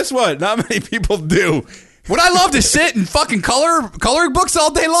now. Guess what? Not many people do. Would I love to sit and fucking coloring books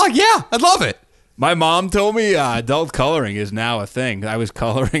all day long? Yeah, I'd love it. My mom told me adult coloring is now a thing. I was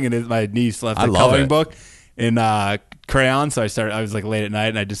coloring, and my niece left a coloring book in crayon. So I was like late at night,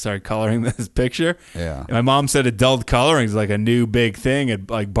 and I just started coloring this picture. Yeah. And my mom said adult coloring is like a new big thing at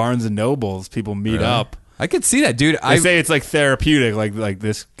like Barnes and Nobles. People meet up. I could see that, dude. They say it's like therapeutic, like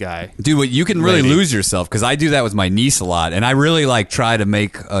this guy. Dude, you can really Lady. lose yourself because I do that with my niece a lot, and I really like try to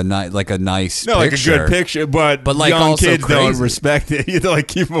make a nice No, like a good picture, but like young also kids crazy. don't respect it. You have to like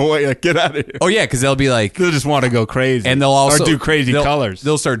keep them away. Like, get out of here. Oh yeah, because they'll be like, They'll just want to go crazy, and they'll also or do crazy colors.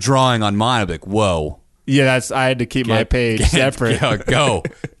 They'll start drawing on mine. I'll be like, whoa, Yeah, I had to keep my page separate. Go,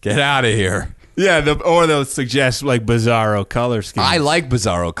 get out of here. Yeah, or they'll suggest like bizarro color schemes. I like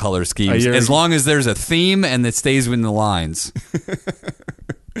bizarro color schemes as long as there's a theme and it stays within the lines.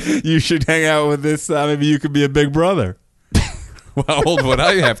 You should hang out with this. Maybe you could be a big brother. How old would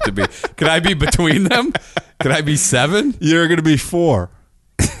I have to be? Could I be between them? Could I be 7? You're going to be 4.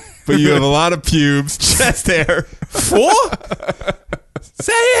 But you have a lot of pubes, chest hair. 4?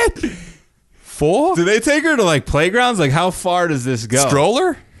 Say it. 4? Do they take her to like playgrounds? Like, how far does this go?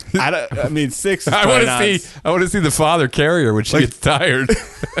 Stroller? I mean, 6. Is I want to see the father carry her when she gets tired. Do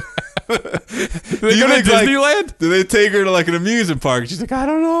they go to Disneyland? Do they take her to like an amusement park? She's like, I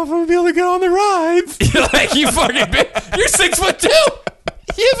don't know if I'm gonna be able to get on the rides. You're like, you fucking bitch. You're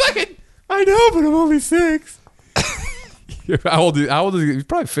 6'2". You fucking. I know, but I'm only 6. How old is he? He's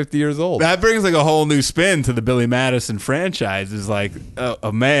probably 50 years old. That brings like a whole new spin to the Billy Madison franchise. Is like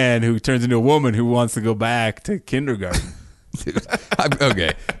a man who turns into a woman who wants to go back to kindergarten. Dude,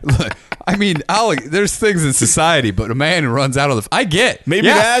 okay. Look, I mean, there's things in society, but a man who runs out of the... I get. Maybe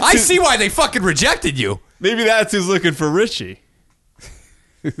I see why they fucking rejected you. Maybe that's who's looking for Richie.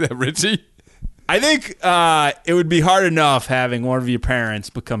 Is that Richie? I think it would be hard enough having one of your parents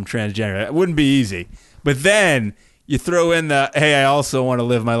become transgender. It wouldn't be easy. But then you throw in hey, I also want to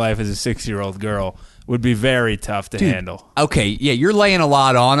live my life as a 6-year-old girl. Would be very tough to handle. Okay, yeah, you're laying a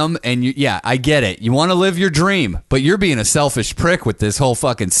lot on them, and I get it. You want to live your dream, but you're being a selfish prick with this whole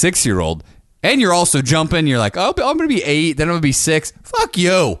fucking 6-year-old, and you're also jumping. You're like, oh, I'm going to be 8, then I'm going to be 6. Fuck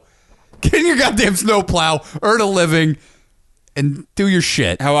you. Get in your goddamn snowplow, earn a living, and do your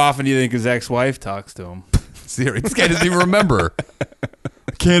shit. How often do you think his ex-wife talks to him? Serious. This guy doesn't even remember.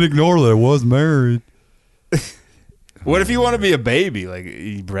 I can't ignore that I was married. What if you want to be a baby? Like,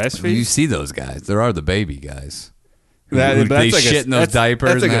 you breastfeed? You see those guys. There are the baby guys. But They that's like shit in those diapers.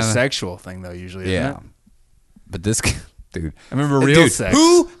 That's like and a that. sexual thing, though, usually, Yeah. isn't it? But this dude. I remember real sex.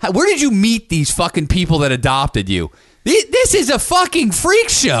 Where did you meet these fucking people that adopted you? This is a fucking freak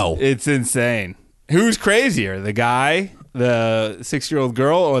show. It's insane. Who's crazier, the guy, the 6-year-old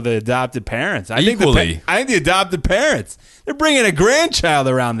girl, or the adopted parents? I think the adopted parents. They're bringing a grandchild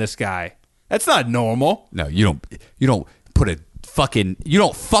around this guy. That's not normal. No, you don't put a fucking, you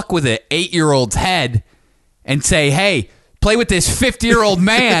don't fuck with an 8-year-old's head and say, hey, play with this 50-year-old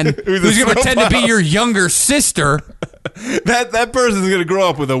man who's going to pretend to be your younger sister. That person's going to grow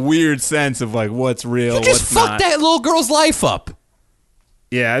up with a weird sense of like what's real, You just what's fuck not. that little girl's life up.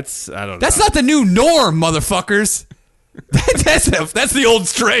 Yeah, I don't know. That's not the new norm, motherfuckers. That's the old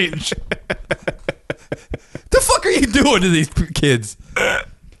strange. The fuck are you doing to these kids?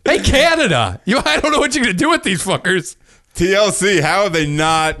 Hey, Canada. I don't know what you're going to do with these fuckers. TLC, how have they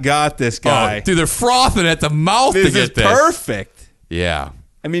not got this guy? Oh, dude, they're frothing at the mouth This to get is this. perfect. Yeah.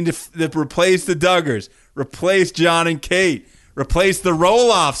 I mean, to replace the Duggars, replace John and Kate, Replace the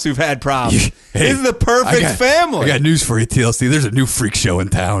roll-offs who've had problems. Hey, this is the perfect family. I got news for you, TLC. There's a new freak show in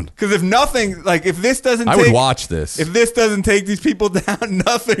town. Because if nothing, like if this doesn't, I would watch this. If this doesn't take these people down,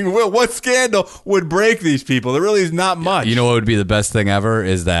 nothing will. What scandal would break these people? There really is not much. You know what would be the best thing ever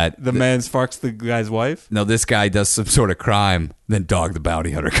is that the man fucks the guy's wife. No, this guy does some sort of crime, then Dog the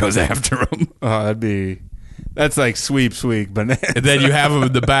Bounty Hunter goes after him. Oh, that's like sweep bananas. And then you have him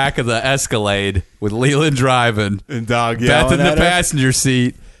in the back of the Escalade with Leland driving and Dog Beth yelling in the at her. passenger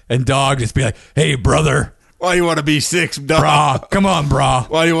seat, and Dog just be like, "Hey, brother, Why do you want to be 6, dog? brah, come on, brah."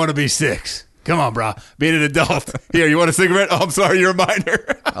 Why do you want to be 6? Come on, bro. Being an adult. Here, you want a cigarette? Oh, I'm sorry, you're a minor.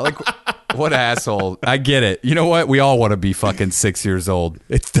 I like what asshole. I get it. You know what? We all want to be fucking 6 years old.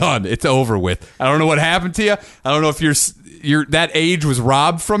 It's done. It's over with. I don't know what happened to you. I don't know if you're that age was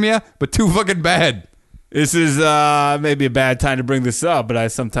robbed from you, but too fucking bad. This is maybe a bad time to bring this up, but I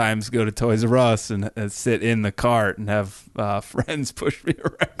sometimes go to Toys R Us and sit in the cart and have friends push me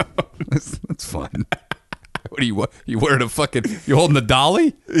around. That's fun. What are you wearing a fucking? You holding the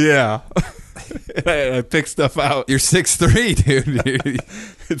dolly? Yeah. I pick stuff out. You're 6'3", dude.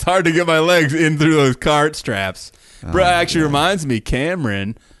 It's hard to get my legs in through those cart straps. Bro, actually reminds me,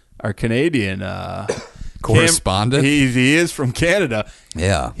 Cameron, our Canadian correspondent. He is from Canada.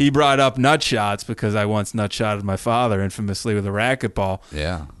 Yeah. He brought up nut shots because I once nut shotted my father infamously with a racquetball.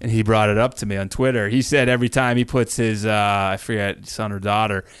 Yeah. And he brought it up to me on Twitter. He said every time he puts his, I forget, son or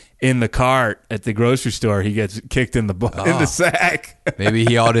daughter in the cart at the grocery store, he gets kicked in the sack. Maybe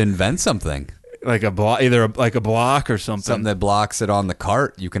he ought to invent something. Like a block, either like a block or something. Something that blocks it on the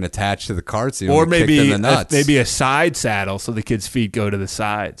cart. You can attach to the cart so you or don't get maybe kicked in the nuts. maybe a side saddle so the kids' feet go to the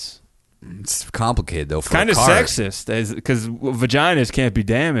sides. It's complicated though. For Kind a of cart. sexist because vaginas can't be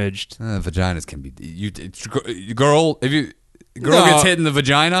damaged. Vaginas can be. Girl gets hit in the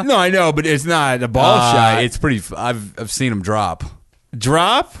vagina. No, I know, but it's not a ball shot. It's pretty. I've seen them drop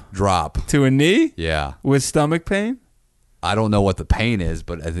Drop to a knee Yeah. with stomach pain. I don't know what the pain is,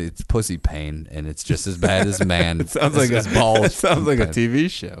 but it's pussy pain, and it's just as bad as man. It sounds like as balls. It sounds like a pain.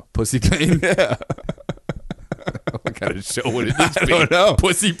 TV show. Pussy pain. Yeah. What kind of show would it I don't know.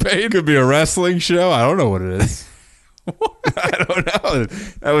 Pussy pain. It could be a wrestling show. I don't know what it is. I don't know.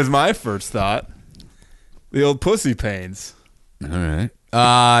 That was my first thought. The old pussy pains. All right.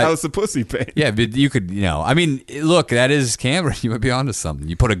 How's the pussy pain? Yeah, but you could, I mean, look, that is Cameron. You might be onto something.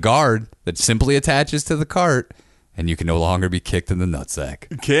 You put a guard that simply attaches to the cart, and you can no longer be kicked in the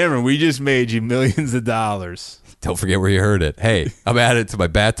nutsack. Cameron, we just made you millions of dollars. Don't forget where you heard it. Hey, I'm added to my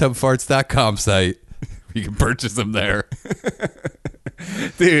bathtubfarts.com site. You can purchase them there.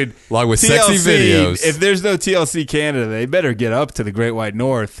 Dude. Along with TLC, sexy videos. If there's no TLC Canada, they better get up to the Great White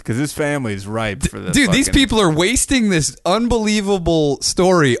North because this family is ripe for this. Dude, these people are wasting this unbelievable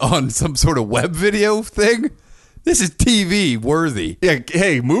story on some sort of web video thing. This is TV worthy. Yeah,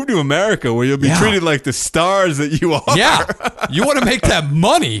 hey, move to America where you'll be treated like the stars that you are. Yeah, you want to make that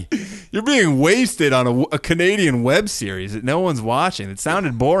money. You're being wasted on a Canadian web series that no one's watching. It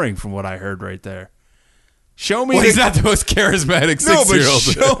sounded boring from what I heard right there. Show me. Well, he's not the most charismatic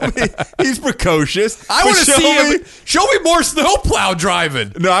 6-year-old. No, but show me. He's precocious. I want to Show see me- him. Show me more snowplow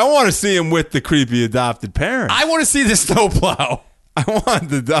driving. No, I want to see him with the creepy adopted parents. I want to see the snowplow. I want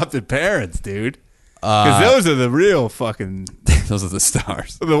the adopted parents, dude. Because those are the real fucking Those are the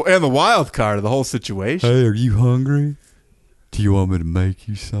stars. and the wild card of the whole situation. Hey, are you hungry? Do you want me to make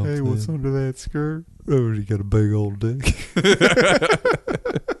you something? Hey, what's under that skirt? Oh, you got a big old dick.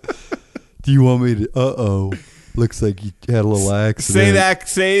 Do you want me to? Looks like you had a little accident.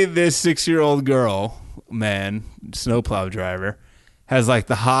 Say this 6-year-old girl, man, snowplow driver, has like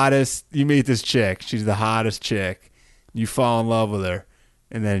the hottest. You meet this chick. She's the hottest chick. You fall in love with her,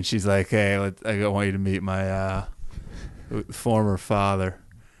 and then she's like, "Hey, I want you to meet my former father,"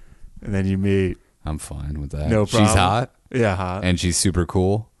 and then you meet. I'm fine with that. No problem. She's hot. Yeah, hot. And she's super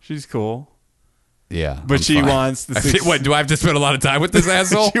cool. She's cool. Yeah. But I'm she fine. wants the What, do I have to spend a lot of time with this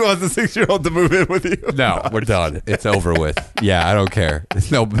asshole? She wants the 6-year-old to move in with you. No, we're done. It's over with. Yeah, I don't care.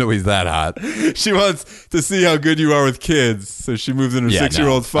 Nobody's that hot. She wants to see how good you are with kids, so she moves in her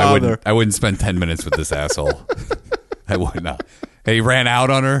 6-year-old father. I wouldn't spend 10 minutes with this asshole. I would not. And he ran out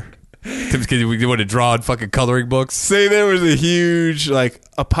on her because we would have drawn fucking coloring books. Say there was a huge, like,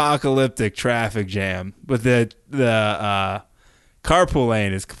 apocalyptic traffic jam, but the carpool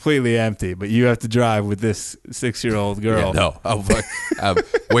lane is completely empty, but you have to drive with this 6-year-old girl. Yeah, no, I'm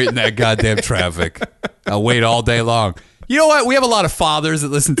waiting that goddamn traffic. I'll wait all day long. You know what? We have a lot of fathers that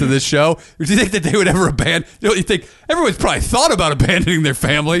listen to this show. Do you think that they would ever abandon? You think everyone's probably thought about abandoning their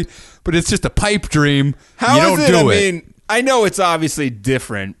family, but it's just a pipe dream. How you is don't it? do I it. mean, I know it's obviously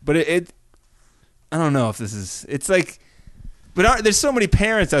different, but it I don't know if this is. It's like But there's so many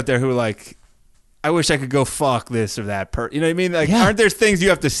parents out there who are like, I wish I could go fuck this or that person. You know what I mean? Like, aren't there things you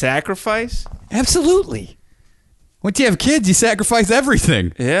have to sacrifice? Absolutely. Once you have kids, you sacrifice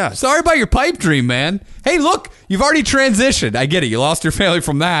everything. Yeah. Sorry about your pipe dream, man. Hey, look, you've already transitioned. I get it. You lost your family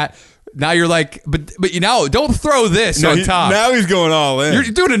from that. Now you're like, but you know, don't throw this on top. Now he's going all in. You're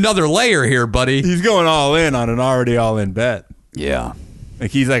doing another layer here, buddy. He's going all in on an already all in bet. Yeah.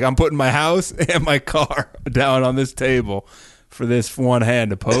 Like he's like, I'm putting my house and my car down on this table for this one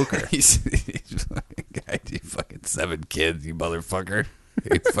hand of poker. he's fucking guy. You fucking 7 kids, you motherfucker.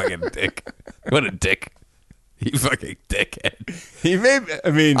 You fucking dick. What a dick. You fucking dickhead. He may.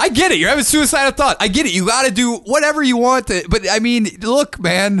 I mean, I get it. You're having suicidal thought. I get it. You got to do whatever you want to. But I mean, look,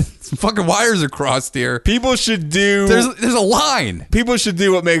 man, some fucking wires are crossed here. people should do. There's a line. People should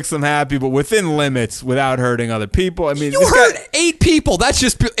do what makes them happy, but within limits, without hurting other people. I mean, You hurt 8 people. That's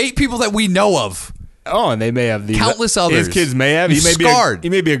just 8 people that we know of. Oh, and they may have these Countless others. His kids may have. He's scarred.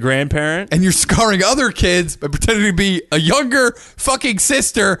 He may be a grandparent. And you're scarring other kids by pretending to be a younger fucking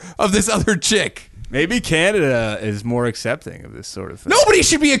sister of this other chick. Maybe Canada is more accepting of this sort of thing. Nobody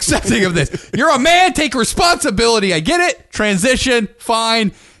should be accepting of this. You're a man. Take responsibility. I get it. Transition.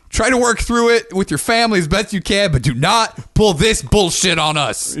 Fine. Try to work through it with your family as best you can, but do not pull this bullshit on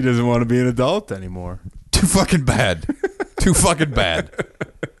us. He doesn't want to be an adult anymore. Too fucking bad. Too fucking bad.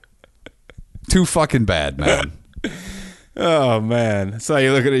 Too fucking bad, man. Oh man! I saw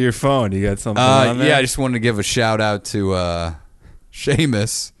you looking at your phone. You got something on there? Yeah, I just wanted to give a shout out to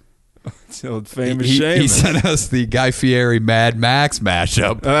Seamus. It's the old famous He Seamus. sent us the Guy Fieri Mad Max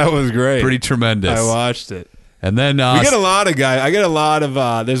mashup. That was great. Pretty tremendous. I watched it. And then We get a lot of guys. I get a lot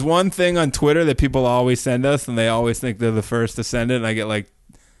of. There's one thing on Twitter that people always send us, and they always think they're the first to send it. And I get like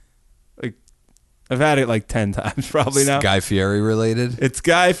I've had it like 10 times probably now. Guy Fieri related. It's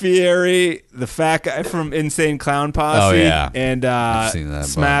Guy Fieri, the fat guy from Insane Clown Posse. Oh, yeah. And I've seen that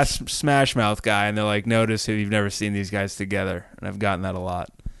Smash Mouth guy, and they're like, notice if you've never seen these guys together. And I've gotten that a lot.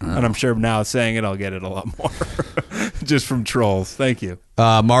 And I'm sure now saying it, I'll get it a lot more. Just from trolls. Thank you.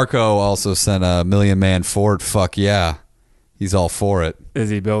 Marco also sent a Million Man Ford. Fuck yeah. He's all for it. Is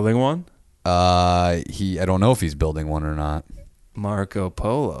he building one? I don't know if he's building one or not. Marco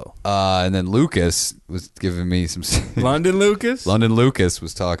Polo. And then Lucas was giving me some... London Lucas? London Lucas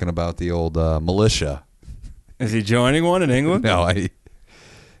was talking about the old militia. Is he joining one in England? No, he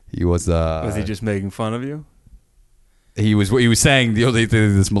was... Was he just making fun of you? He was saying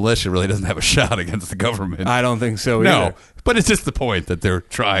this militia really doesn't have a shot against the government. I don't think so No, either. but it's just the point that they're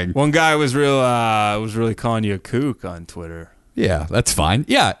trying. One guy was really calling you a kook on Twitter. Yeah, that's fine.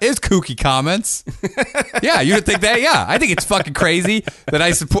 Yeah, it's kooky comments. Yeah, you would think that? Yeah, I think it's fucking crazy that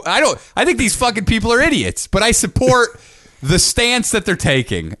I support. I think these fucking people are idiots, but I support the stance that they're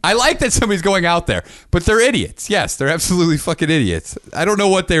taking. I like that somebody's going out there, but they're idiots. Yes, they're absolutely fucking idiots. I don't know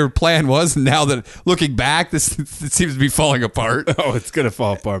what their plan was. And now that looking back, it seems to be falling apart. Oh, it's gonna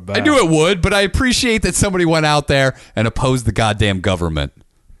fall apart. I knew it would, but I appreciate that somebody went out there and opposed the goddamn government.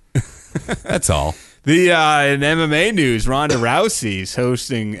 That's all. In MMA news, Ronda Rousey's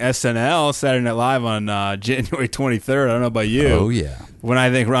hosting SNL Saturday Night Live on January 23rd. I don't know about you. Oh yeah. When I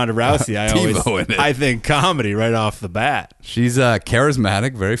think Ronda Rousey, I think comedy right off the bat. She's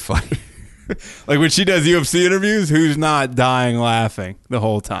charismatic, very funny. Like when she does UFC interviews, who's not dying laughing the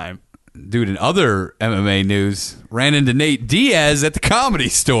whole time? Dude, in other MMA news, ran into Nate Diaz at the Comedy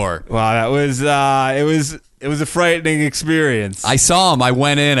Store. Wow, that was it was a frightening experience. I saw him. I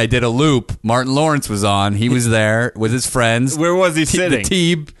went in. I did a loop. Martin Lawrence was on. He was there with his friends. Where was he sitting?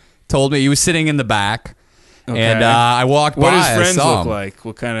 The Teeb told me he was sitting in the back. Okay. And I walked by. What does friends I saw look him. like?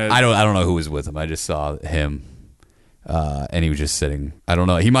 What kind of? I don't know who was with him. I just saw him, and he was just sitting. I don't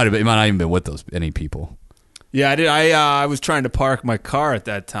know. He might not even been with any people. Yeah, I did. I was trying to park my car at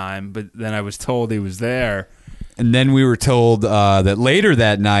that time, but then I was told he was there. And then we were told that later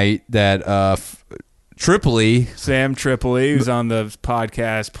that night that Sam Tripoli, who's on the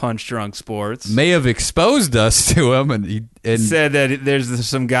podcast Punch Drunk Sports, may have exposed us to him, and he said that there's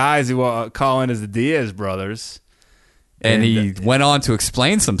some guys who call in as the Diaz brothers. And he went on to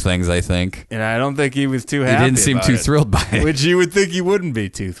explain some things, I think. And I don't think he was too happy. He didn't seem too thrilled by it. Which you would think he wouldn't be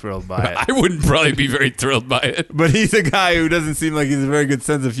too thrilled by it. I wouldn't probably be very thrilled by it. But he's a guy who doesn't seem like he's a very good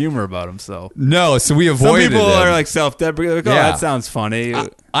sense of humor about himself. No, so we avoided Some people him. are like self-deprecating. Like, that sounds funny.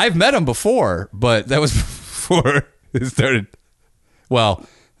 I've met him before, but that was before it started. Well,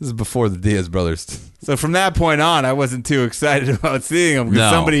 this is before the Diaz brothers. So from that point on, I wasn't too excited about seeing him.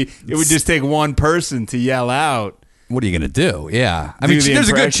 Because it would just take one person to yell out. What are you going to do? Yeah. I mean, there's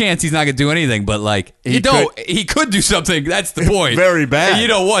a good chance he's not going to do anything, but like, he could do something. That's the point. Very bad. And you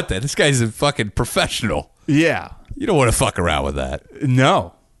know what? This guy's a fucking professional. Yeah. You don't want to fuck around with that.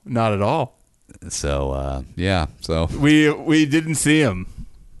 No, not at all. So, yeah. So We didn't see him.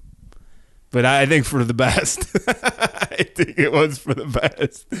 But I think for the best. I think it was for the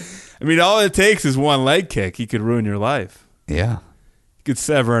best. I mean, all it takes is one leg kick. He could ruin your life. yeah. He could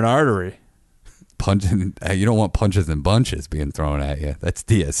sever an artery. Punching. You don't want punches and bunches being thrown at you. That's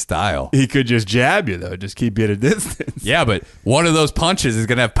Diaz style. He could just jab you, though. Just keep you at a distance. Yeah, but one of those punches is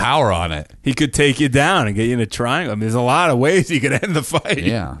going to have power on it. He could take you down and get you in a triangle. I mean, there's a lot of ways he could end the fight.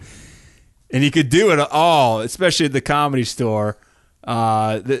 Yeah. And he could do it all, especially at the Comedy Store.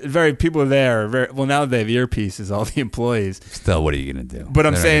 People there are very well, now they have earpieces, all the employees. Still, what are you going to do? But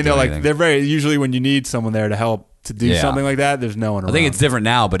I'm saying they're they're very, usually when you need someone there to help to do something like that, there's no one around. I think it's different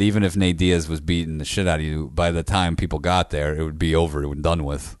now, but even if Nate Diaz was beating the shit out of you, by the time people got there, it would be over and done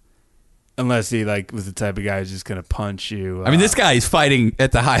with. Unless he was the type of guy who's just going to punch you. I mean, this guy is fighting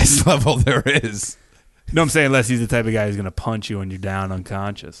at the highest level there is. No, I'm saying unless he's the type of guy who's going to punch you when you're down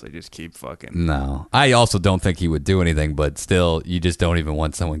unconscious. They just keep fucking. No. I also don't think he would do anything, but still, you just don't even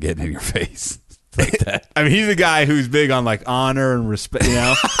want someone getting in your face like that. I mean, he's a guy who's big on honor and respect, you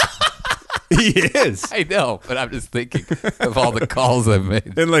know? He is. I know, but I'm just thinking of all the calls I've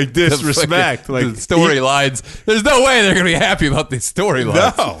made. And disrespect. The storylines. There's no way they're going to be happy about these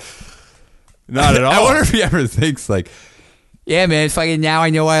storylines. No. Not at all. I wonder if he ever thinks yeah, man, fucking now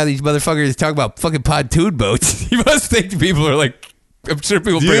I know why all these motherfuckers talk about fucking pontoon boats. He must think people are I'm sure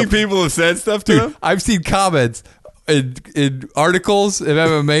people Do you think people have said stuff to him? I've seen comments in articles of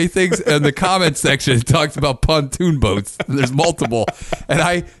MMA things, and the comment section talks about pontoon boats. There's multiple. And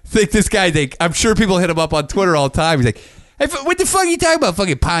I think this guy, I'm sure people hit him up on Twitter all the time. He's like, hey, what the fuck are you talking about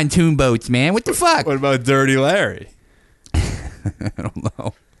fucking pontoon boats, man? What the fuck? What about Dirty Larry? I don't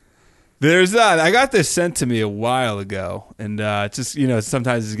know. There's that. I got this sent to me a while ago, and it's just,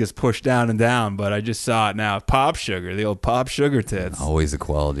 sometimes it gets pushed down and down, but I just saw it now. Pop Sugar, the old Pop Sugar tits. Always a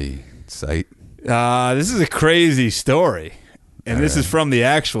quality site. This is a crazy story, and this is from the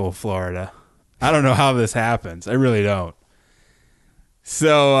actual Florida. I don't know how this happens. I really don't.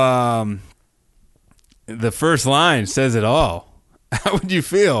 So the first line says it all. How would you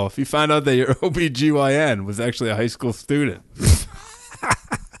feel if you found out that your OBGYN was actually a high school student?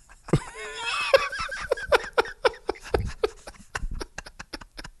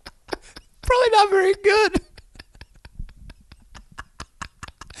 Probably not very good.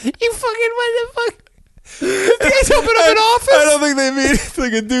 You fucking what the fuck? Did you guys open up an office? I don't think they mean it's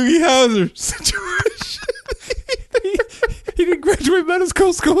like a Doogie Howser situation. He didn't graduate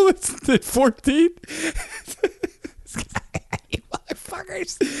medical school at 14. You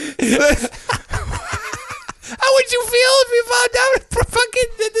motherfuckers. How would you feel if you found out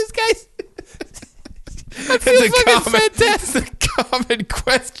fucking that this guy's... I feel fucking fantastic. It's a common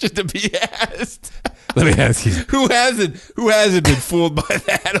question to be asked. Let me ask you. Who hasn't been fooled by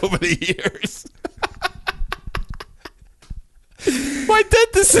that over the years? My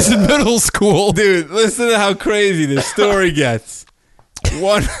dentist is in middle school. Dude, listen to how crazy this story gets.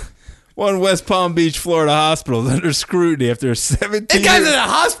 One West Palm Beach, Florida hospital is under scrutiny after a 17 The guy's in a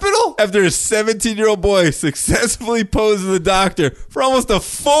hospital? After a 17-year-old boy successfully posed as a doctor for almost a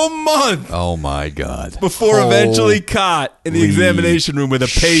full month. Oh my God. Before eventually caught in the examination room with a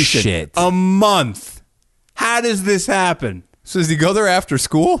patient. Shit. A month. How does this happen? So does he go there after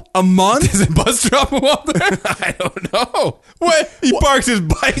school? A month? Does a bus drop him off there? I don't know. What? He parks his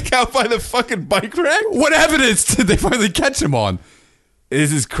bike out by the fucking bike rack? What evidence did they finally catch him on?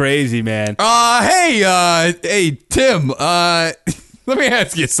 This is crazy, man. Hey, Tim, let me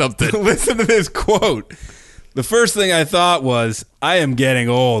ask you something. Listen to this quote. The first thing I thought was, I am getting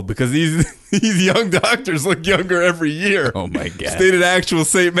old because these young doctors look younger every year. Oh, my God. Stated actual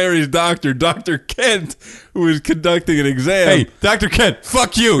St. Mary's doctor, Dr. Kent, who was conducting an exam. Hey, Dr. Kent,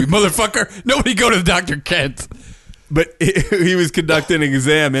 fuck you motherfucker. Nobody go to Dr. Kent. But he was conducting an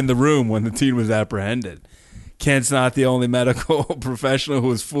exam in the room when the teen was apprehended. Kent's not the only medical professional who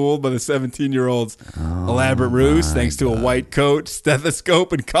was fooled by the 17-year-old's elaborate ruse thanks to a white coat,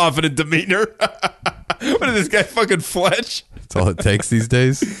 stethoscope, and confident demeanor. What is this guy, fucking Fletch? That's all it takes these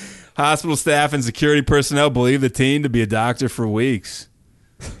days. Hospital staff and security personnel believe the teen to be a doctor for weeks.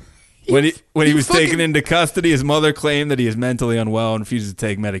 When he was taken into custody, his mother claimed that he is mentally unwell and refuses to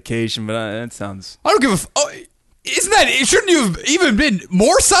take medication. But that sounds... I don't give a... shouldn't you have even been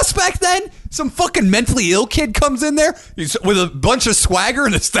more suspect then? Some fucking mentally ill kid comes in there with a bunch of swagger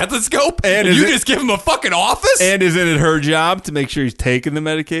and a stethoscope, and you just give him a fucking office? And isn't it her job to make sure he's taking the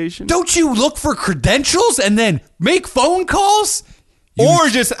medication? Don't you look for credentials and then make phone calls? Or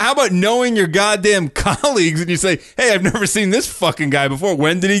just, how about knowing your goddamn colleagues and you say, hey, I've never seen this fucking guy before.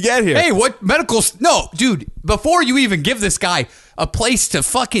 When did he get here? Hey, what medical... No, dude, before you even give this guy a place to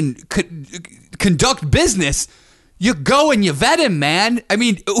fucking conduct business, you go and you vet him, man. I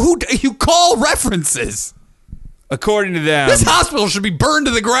mean, you call references. According to them, this hospital should be burned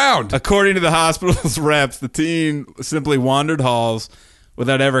to the ground. According to the hospital's reps, the teen simply wandered halls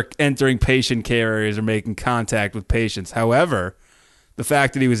without ever entering patient care areas or making contact with patients. However, the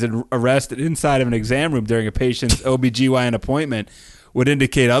fact that he was arrested inside of an exam room during a patient's OBGYN appointment would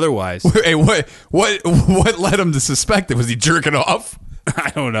indicate otherwise. Hey, what led him to suspect it? Was he jerking off?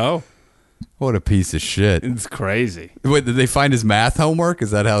 I don't know. What a piece of shit. It's crazy. Wait, did they find his math homework?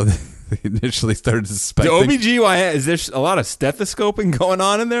 Is that how they initially started suspecting? The OBGYN, is there a lot of stethoscoping going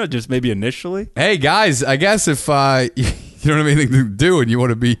on in there? Just maybe initially? Hey, guys, I guess if you don't have anything to do and you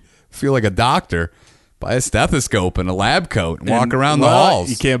want to feel like a doctor, buy a stethoscope and a lab coat and walk around the halls.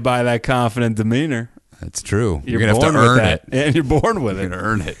 You can't buy that confident demeanor. That's true. You're going to have to earn it. And you're born with it. You're going to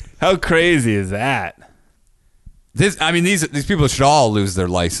earn it. How crazy is that? These people should all lose their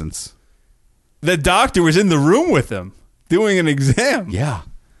license. The doctor was in the room with him doing an exam. Yeah.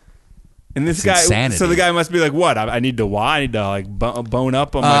 And this It's guy, insanity. so the guy must be like, what? I need to like bone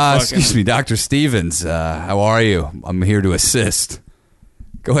up on my fucking... Excuse me, Dr. Stevens. How are you? I'm here to assist.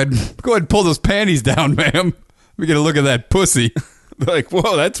 Go ahead and pull those panties down, ma'am. We get a look at that pussy. Like,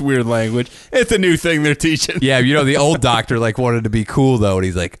 whoa, that's weird language. It's a new thing they're teaching. Yeah, the old doctor wanted to be cool though, and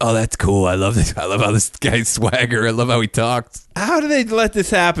he's like, "Oh, that's cool. I love this. I love how this guy's swagger. I love how he talks." How do they let this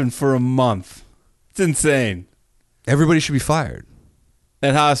happen for a month? It's insane. Everybody should be fired.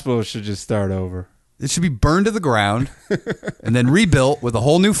 That hospital should just start over. It should be burned to the ground and then rebuilt with a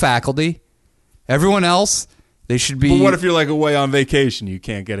whole new faculty. Everyone else, they should be. But what if you're like away on vacation? You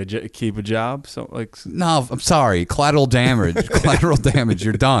can't keep a job. So no, I'm sorry. Collateral damage. Collateral damage.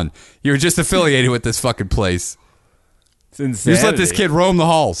 You're done. You're just affiliated with this fucking place. It's insane. Just let this kid roam the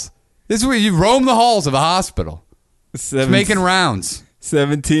halls. This is where you roam the halls of a hospital. It's making rounds.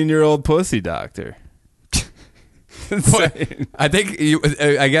 17-year-old pussy doctor. I think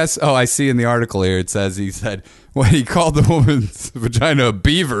I guess. Oh, I see in the article here. It says he said when he called the woman's vagina a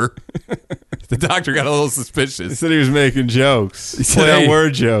beaver, the doctor got a little suspicious. He said he was making jokes. He said, play on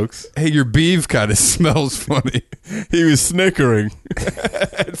word jokes. Hey, your beef kind of smells funny. He was snickering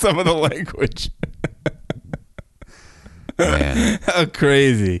at some of the language. Man, how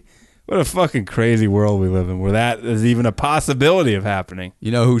crazy! What a fucking crazy world we live in, where that is even a possibility of happening.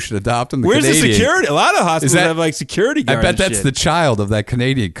 You know who should adopt him? Where's Canadian. the security? A lot of hospitals have like security guards. I bet that's the child of that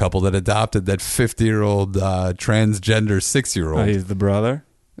Canadian couple that adopted that 50-year-old transgender 6-year-old. Oh, he's the brother?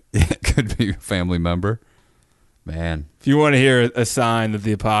 It could be a family member. Man. If you want to hear a sign that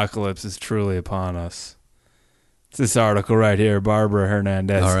the apocalypse is truly upon us, it's this article right here. Barbara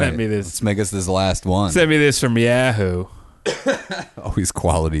Hernandez sent me this. Let's make us this last one. Sent me this from Yahoo. Always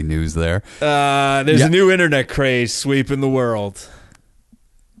quality news there. There's a new internet craze sweeping the world.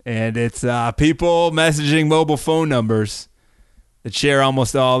 And it's people messaging mobile phone numbers that share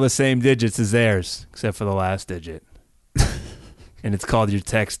almost all the same digits as theirs, except for the last digit. And it's called your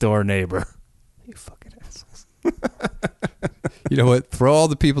text door neighbor. You fucking assholes. You know what? Throw all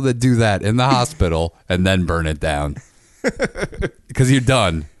the people that do that in the hospital and then burn it down. Because you're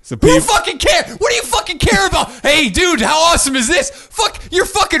done. So who fucking care? What do you fucking care about? Hey, dude, how awesome is this? Fuck your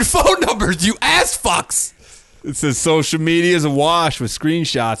fucking phone numbers, you ass fucks. It says social media is awash with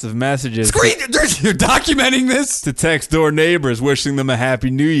screenshots of messages. You're documenting this? To text door neighbors wishing them a happy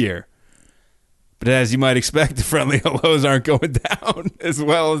new year. But as you might expect, the friendly hellos aren't going down as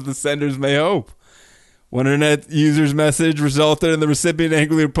well as the senders may hope. One internet user's message resulted in the recipient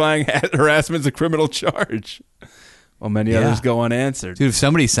angrily replying, harassment is a criminal charge. While many others go unanswered. Dude, if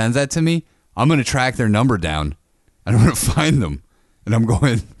somebody sends that to me, I'm going to track their number down. And I'm going to find them. And I'm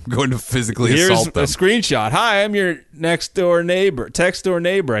going to physically assault them. Here's a screenshot. Hi, I'm your text door neighbor.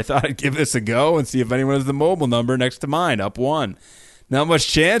 I thought I'd give this a go and see if anyone has the mobile number next to mine. Up one. Not much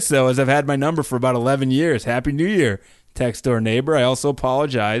chance, though, as I've had my number for about 11 years. Happy New Year, text door neighbor. I also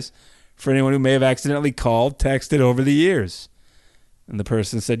apologize for anyone who may have accidentally called, texted over the years. And the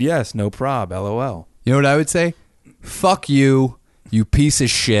person said, yes, no prob, LOL. You know what I would say? Fuck you, you piece of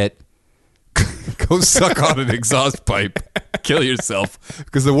shit. Go suck on an exhaust pipe. Kill yourself.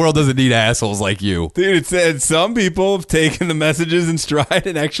 Because the world doesn't need assholes like you. Dude, it said some people have taken the messages in stride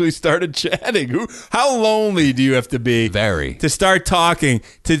and actually started chatting. How lonely do you have to be? Very. To start talking.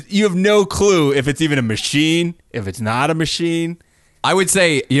 You have no clue if it's even a machine, if it's not a machine. I would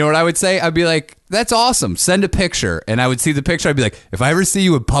say, you know what I would say? I'd be like, that's awesome. Send a picture. And I would see the picture. I'd be like, if I ever see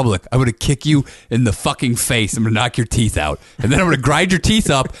you in public, I'm going to kick you in the fucking face. I'm going to knock your teeth out. And then I'm going to grind your teeth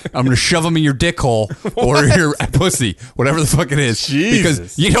up. I'm going to shove them in your dick hole or your pussy, whatever the fuck it is.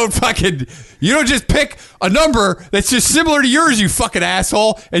 Jesus. Because you don't just pick a number that's just similar to yours, you fucking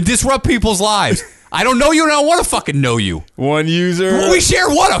asshole, and disrupt people's lives. I don't know you and I don't want to fucking know you. One user. We share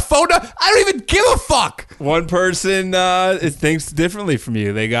what? A phone number? I don't even give a fuck. One person thinks differently from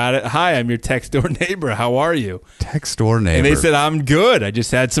you. They got it. Hi, I'm your text door neighbor. How are you? Text door neighbor. And they said, I'm good. I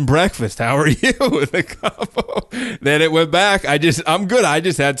just had some breakfast. How are you? With a combo. Then it went back. I'm good. I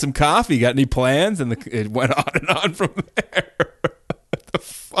just had some coffee. Got any plans? And it went on and on from there. What the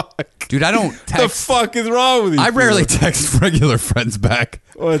fuck? Dude, I don't text. The fuck is wrong with you? I rarely text regular friends back.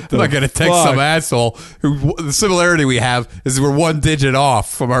 What the I'm not going to text fuck? some asshole who the similarity we have is we're one digit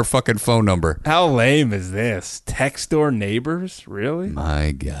off from our fucking phone number. How lame is this? Text door neighbors? Really?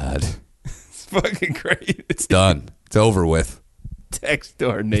 My God. It's fucking great. It's done. It's over with. Text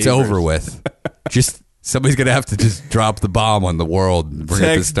door neighbors. It's over with. Just somebody's going to have to just drop the bomb on the world and bring it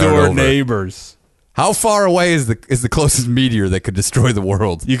to Text start door over. neighbors. How far away is the closest meteor that could destroy the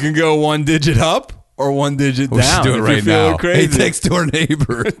world? You can go one digit up or one digit We should down. do it if right you're feeling now. Crazy. Hey, text door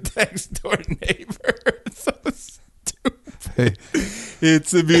neighbor. Text door neighbor. So stupid.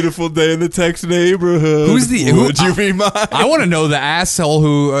 It's a beautiful day in the text neighborhood. Would you be mine? I want to know the asshole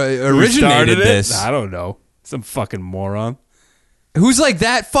who Who originated started it? this. I don't know. Some fucking moron. Who's like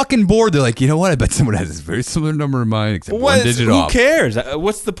that fucking bored? They're like, you know what? I bet someone has this very similar number of mine, except one digit who off. cares?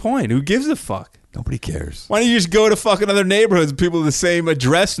 What's the point? Who gives a fuck? Nobody cares. Why don't you just go to fucking other neighborhoods with people with the same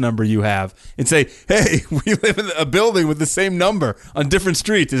address number you have and say, hey, we live in a building with the same number on different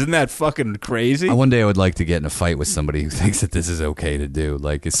streets. Isn't that fucking crazy? One day I would like to get in a fight with somebody who thinks that this is okay to do.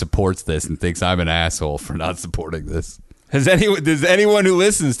 Like, it supports this and thinks I'm an asshole for not supporting this. Does anyone who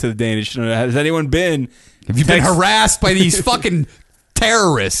listens to the Danish, has anyone been... Have you been harassed by these fucking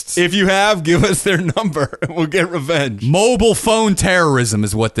terrorists? If you have, give us their number and we'll get revenge. Mobile phone terrorism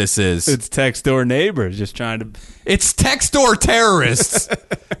is what this is. It's text door neighbors just trying to... It's text door terrorists.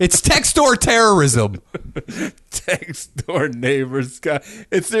 It's text door terrorism. Text door neighbors. God,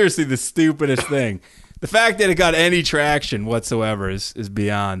 it's seriously the stupidest thing. The fact that it got any traction whatsoever is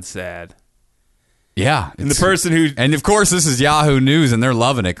beyond sad. Yeah. And the person who... And of course, this is Yahoo News, and they're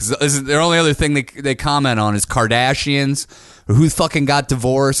loving it. Because their only other thing they comment on is Kardashians, or who fucking got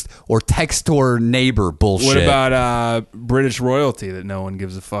divorced, or text door neighbor bullshit. What about British royalty that no one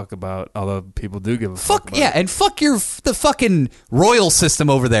gives a fuck about, although people do give a fuck about? Yeah, and fuck the fucking royal system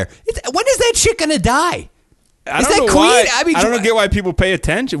over there. When is that shit going to die? I Is don't that know Queen? why. I mean, I don't get why people pay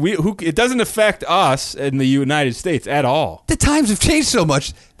attention. It doesn't affect us in the United States at all. The times have changed so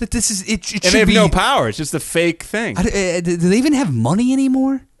much that this is it should And they have be no power. It's just a fake thing. Do they even have money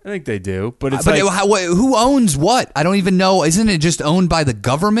anymore? I think they do, but it's But like who owns what? I don't even know. Isn't it just owned by the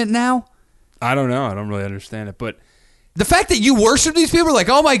government now? I don't know. I don't really understand it, but The fact that you worship these people, like,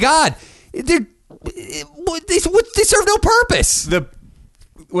 oh my God, they serve no purpose.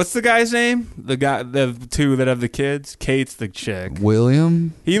 What's the guy's name? The two that have the kids. Kate's the chick.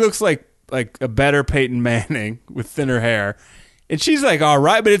 William? He looks like a better Peyton Manning with thinner hair, and she's like, all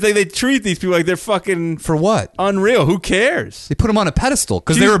right. But if they treat these people like they're fucking For what? unreal, who cares? They put them on a pedestal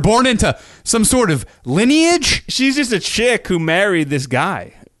because they were born into some sort of lineage. She's just a chick who married this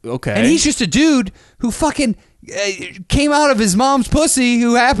guy. Okay, And he's just a dude who fucking came out of his mom's pussy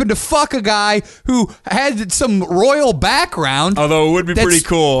who happened to fuck a guy who had some royal background. Although it would be pretty That's-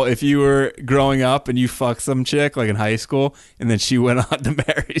 cool if you were growing up and you fucked some chick like in high school, and then she went on to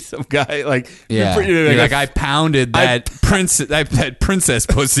marry some guy. Like, Yeah, you're like I pounded that princess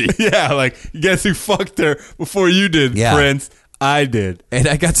pussy. yeah, like guess who fucked her before you did, Yeah. Prince? I did. And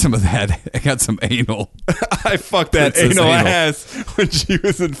I got some of that. I got some anal. I fucked that Princess anal anal. ass when she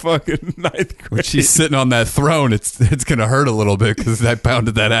was in fucking ninth grade. When she's sitting on that throne, it's gonna hurt a little bit because I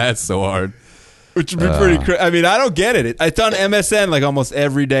pounded that ass so hard. Which would be pretty crazy. I mean, I don't get it. It's on MSN like almost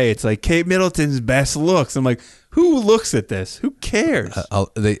every day. It's like Kate Middleton's best looks. I'm like, who looks at this? Who cares?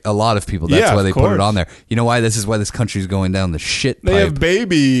 A lot of people. That's Yeah, why of they put course. it on there. You know why? This is why this country's going down the shit They pipe. have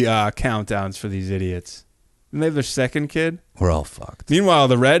baby countdowns for these idiots. And they have their second kid. We're all fucked. Meanwhile,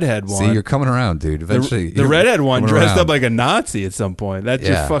 the redhead one. See, you're coming around, dude. Eventually, the you're redhead one coming dressed around. up like a Nazi at some point. That's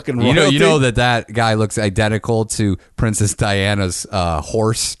just fucking You royalty. know that guy looks identical to Princess Diana's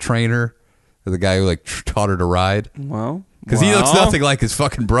horse trainer, the guy who like taught her to ride. Well, Because he looks nothing like his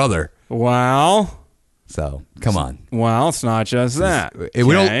fucking brother. Wow. So come on. Well, it's not just that.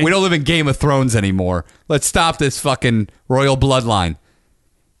 We don't live in Game of Thrones anymore. Let's stop this fucking royal bloodline.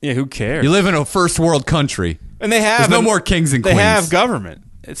 Yeah, who cares? You live in a first world country. And they have There's no more kings and they queens. have government.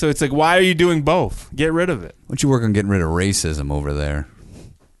 So it's like, why are you doing both? Get rid of it. Why don't you work on getting rid of racism over there?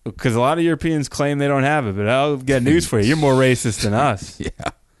 Because a lot of Europeans claim they don't have it, but I'll get news for you. You're more racist than us. Yeah.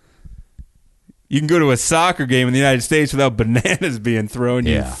 You can go to a soccer game in the United States without bananas being thrown,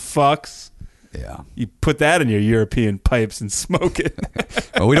 you Yeah. fucks. Yeah. You put that in your European pipes and smoke it.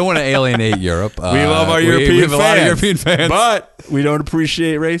 Well, we don't want to alienate Europe. We love our European we have fans. a lot of European fans. But we don't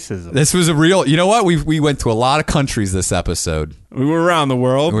appreciate racism. This was a real. You know what? We went to a lot of countries this episode. We were around the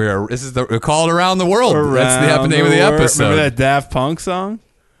world. We're called Around the World. That's the name of the World. episode. Remember that Daft Punk song?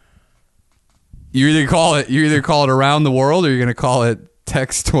 You either call it Around the World, or you're going to call it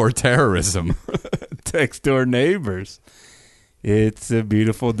text or terrorism. Text door neighbors. It's a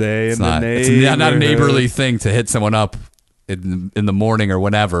beautiful day in the It's neighborhood. not a neighborly thing to hit someone up in the morning or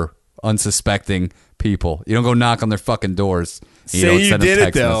whenever, unsuspecting people. You don't go knock on their fucking doors. Say you send a did it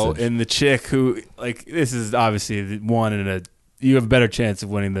text though, message. and the chick who, like, this is obviously one in a. You have a better chance of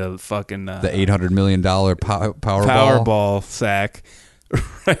winning the fucking The $800 million Powerball. Powerball sack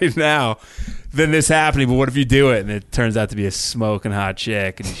right now than this happening. But what if you do it and it turns out to be a smoking hot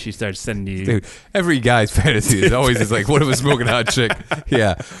chick and she starts sending you? Dude, every guy's fantasy is always like, what if a smoking hot chick?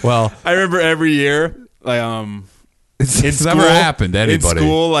 Yeah. Well, I remember every year, like it's never happened to anybody. In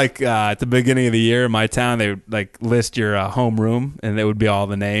school, like at the beginning of the year in my town, they would like list your homeroom and it would be all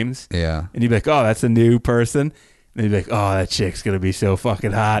the names. Yeah. And you'd be like, oh, that's a new person. And you'd be like, oh, that chick's gonna be so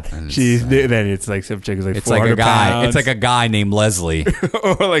fucking hot. She's then it's like some chick is like It's like a 400 guy. pounds. It's like a guy named Leslie.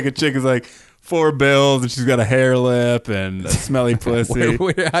 or like a chick is like 4 bills and she's got a hair lip and a smelly pussy.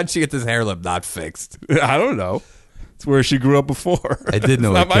 How'd she get this hair lip not fixed? I don't know. It's where she grew up before. I did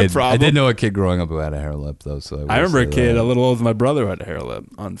know It's a not my kid. problem. I did know a kid growing up who had a hair lip though. So I remember a will say kid that. a little older than my brother who had a hair lip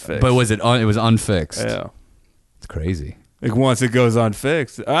unfixed. But was it? It was unfixed. Yeah. It's crazy. Like once it goes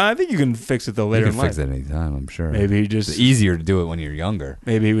unfixed, I think you can fix it though later You in can fix life. it anytime. I'm sure. Maybe he just It's easier to do it when you're younger.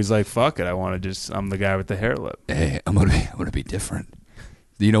 maybe he was like, "Fuck it, I want to I'm the guy with the hair lip." Hey, I'm gonna be different.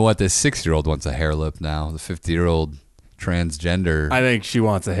 You know what? This 6-year-old wants a hair lip now. The 50-year-old transgender. I think she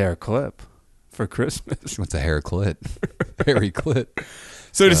wants a hair clip for Christmas. She wants a hair clit. Hairy clit.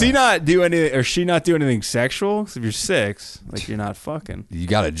 So does he not do anything, or she not do anything sexual? 'Cause if you're 6, like you're not fucking. You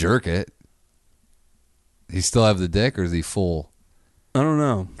gotta jerk it. He still have the dick, or is he full? I don't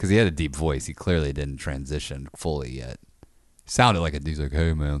know. Because he had a deep voice. He clearly didn't transition fully yet. Sounded like a dude's like,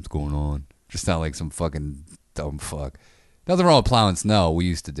 hey, man, what's going on? Just sounded like some fucking dumb fuck. Nothing wrong with plowing snow. We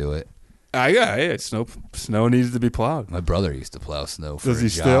used to do it. Yeah, snow needs to be plowed. My brother used to plow snow for Does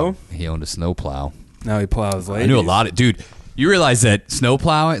his he job. still? He owned a snow plow. Now he plows ladies. I knew a lot of... Dude, you realize that snow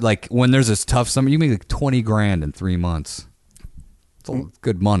plowing, like when there's this tough summer, you make like 20 grand in 3 months. It's all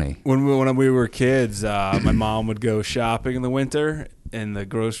good money. When we were kids, my mom would go shopping in the winter in the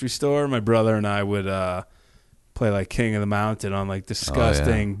grocery store. My brother and I would play like King of the Mountain on like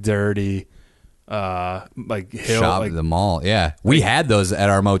disgusting, dirty, like hill. Shop like, at the mall. Yeah. We had those at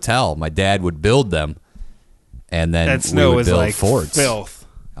our motel. My dad would build them, and then that snow we would was build like forts. filth.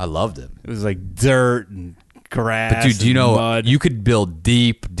 I loved it. It was like dirt and grass. But dude, do you and know mud. you could build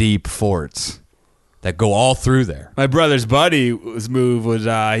deep forts that go all through there? My brother's buddy's move was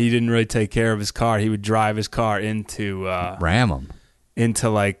he didn't really take care of his car. He would drive his car into Ram them. into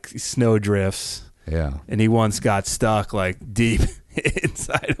like snow drifts, Yeah. and he once got stuck like deep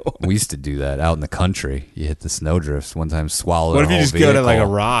inside. One. We used to do that out in the country. You hit the snow drifts. One time swallowed What a if you whole just go to like a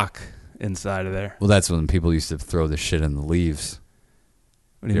vehicle. rock inside of there? Well, that's when people used to throw the shit in the leaves.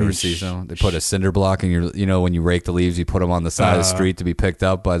 What do You ever mean, see some? They put a cinder block in your, when you rake the leaves, you put them on the side of the street to be picked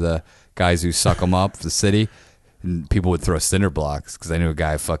up by the guys who suck them up, the city. And people would throw cinder blocks because I knew a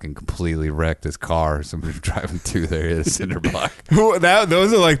guy fucking completely wrecked his car. Somebody was driving through there, he had a cinder block.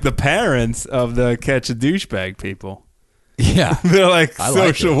 Those are like the parents of the catch a douchebag people. Yeah. They're like I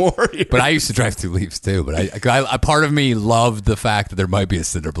like social warriors. But I used to drive through leaves too. But I part of me loved the fact that there might be a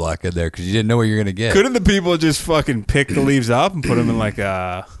cinder block in there because you didn't know what you're going to get. Couldn't the people just fucking pick the leaves up and put them in like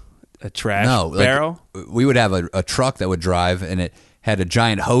a trash barrel? Like, we would have a truck that would drive, and it had a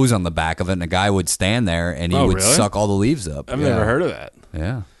giant hose on the back of it, and a guy would stand there, and he would really? suck all the leaves up. I've Yeah. never heard of that.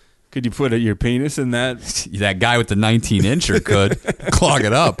 Yeah. Could you put your penis in that? That guy with the 19-incher could clog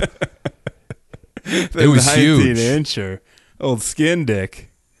it up. It was huge. 19-incher. Old skin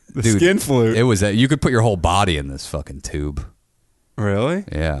dick. The Dude, skin flute. It was you could put your whole body in this fucking tube. Really?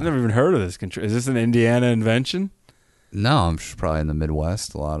 Yeah. I've never even heard of this. Is this an Indiana invention? No, I'm probably in the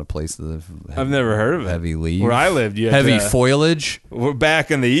Midwest. A lot of places I've never heard of it. Heavy leaves. Where I lived, you had heavy to- foliage. We're back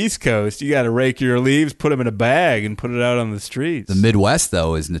on the East Coast. You got to rake your leaves, put them in a bag, and put it out on the streets. The Midwest,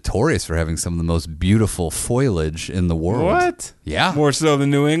 though, is notorious for having some of the most beautiful foliage in the world. What? Yeah. More so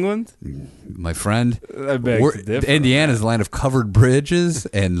than New England? My friend, I beg to differ. Indiana's a land of covered bridges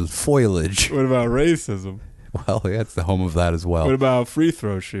and foliage. What about racism? Well, yeah, it's the home of that as well. What about free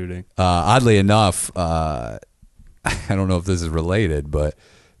throw shooting? Oddly enough, I don't know if this is related, but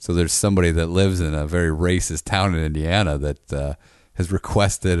so there's somebody that lives in a very racist town in Indiana that has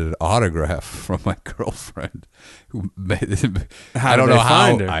requested an autograph from my girlfriend. Who How I don't did know they how.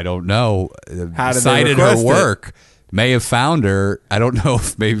 find her? I don't know. How did they cited her request it? work. May have found her. I don't know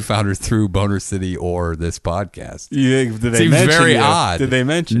if maybe found her through Boner City or this podcast. Did they Seems mention very you? odd. Did they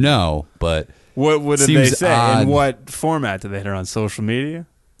mention? No, but What did they seems say? odd. In what format? Did they hit her on social media?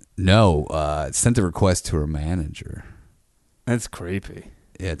 no. Sent a request to her manager. That's creepy.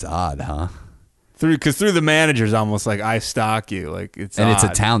 Yeah, it's odd, huh? Because through the manager's almost like I stalk you. Like it's And it's a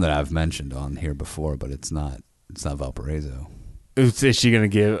odd. town that I've mentioned on here before, but it's not. It's not Valparaiso. Is she going to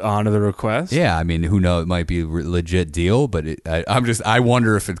give honor the request? Yeah, I mean, who knows? It might be a legit deal, but I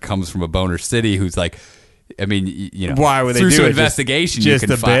wonder if it comes from a Boner City who's like, I mean, you know, Why would they through do some it? investigation, Just you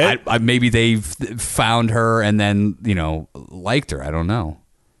can a find. bit? Maybe they've found her and then liked her. I don't know.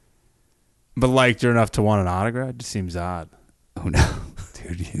 But liked her enough to want an autograph? It just seems odd. Oh no,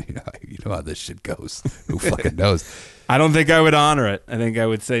 dude, you know how this shit goes. Who fucking knows? I don't think I would honor it. I think I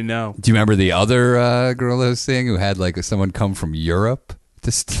would say no. Do you remember the other girl I was seeing who had like someone come from Europe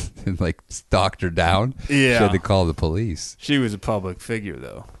and like stalked her down? Yeah. She had to call the police. She was a public figure,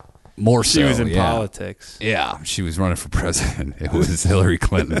 though. More She so, was in yeah. politics. Yeah, she was running for president. It was Hillary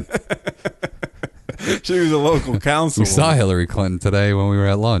Clinton. She was a local council. We saw Hillary Clinton today when we were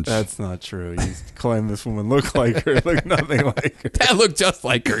at lunch. That's not true. You claim this woman looked like her. Looked nothing like her. That looked just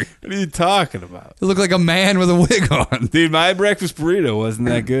like her. What are you talking about? It looked like a man with a wig on. Dude, my breakfast burrito wasn't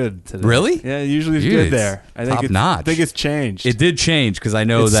that good today. Really? Yeah, usually it's Dude, good it's there. I think top it's, notch. I think it's changed. It did change because I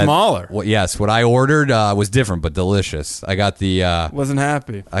know It's that smaller. Yes, what I ordered was different but delicious. I got the Wasn't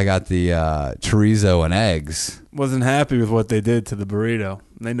happy. chorizo and eggs. Wasn't happy with what they did to the burrito.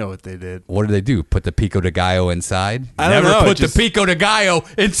 They know what they did. What did they do? Put the pico de gallo inside? I don't Never know, put it just- the pico de gallo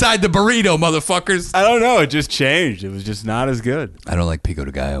inside the burrito, motherfuckers. I don't know. It just changed. It was just not as good. I don't like pico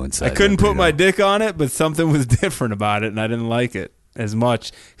de gallo inside. I couldn't my put my burrito. dick on it, but something was different about it, and I didn't like it as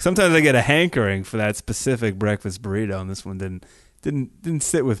much. Sometimes I get a hankering for that specific breakfast burrito, and this one didn't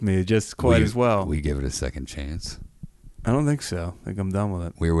sit with me just quite as well. We give it a second chance. I don't think so. I think I'm done with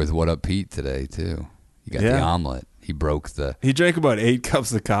it. We were with What Up Pete today too. You got the Yeah. omelet. He broke the. He drank about 8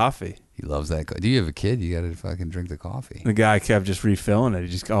 cups of coffee. He loves that. Do you have a kid? You got to fucking drink the coffee. The guy kept just refilling it. He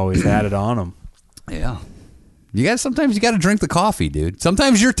just always had it on him. Yeah. Sometimes you got to drink the coffee, dude.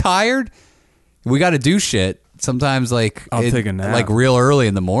 Sometimes you're tired. We got to do shit. Sometimes like I'll take a nap. like real early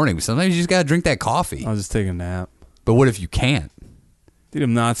in the morning. Sometimes you just got to drink that coffee. I'll just take a nap. But what if you can't? Dude,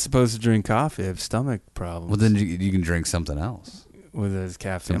 I'm not supposed to drink coffee. I have stomach problems. Well, then you can drink something else. with his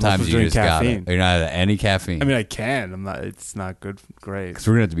caffeine. I'm not Sometimes supposed you to just drink got caffeine. it. You're not at any caffeine. I mean, I can. I'm not. It's not good. Great. Because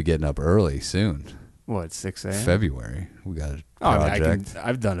we're going to have to be getting up early soon. What, 6 a.m.? February. We got a Oh, I mean, project.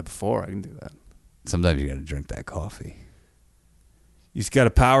 I've done it before. I can do that. Sometimes you got to drink that coffee. You just got to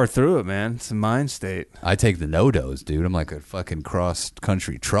power through it, man. It's a mind state. I take the no-dos, dude. I'm like a fucking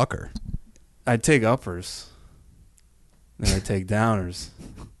cross-country trucker. I take uppers. Then I take downers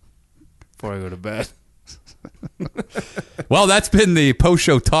before I go to bed. Well, that's been the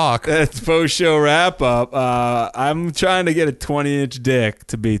post-show talk. That's post-show wrap-up. I'm trying to get a 20-inch dick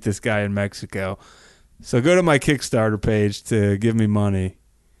to beat this guy in Mexico. So go to my Kickstarter page to give me money.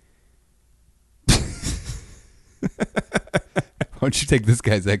 Why don't you take this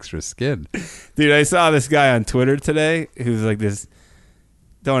guy's extra skin? Dude, I saw this guy on Twitter today who's like this.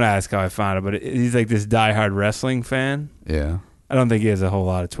 Don't ask how I found it, but he's like this diehard wrestling fan. Yeah. I don't think he has a whole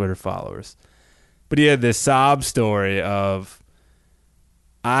lot of Twitter followers. But he had this sob story of,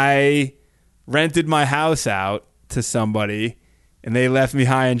 I rented my house out to somebody and they left me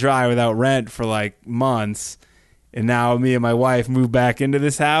high and dry without rent for like months. And now me and my wife moved back into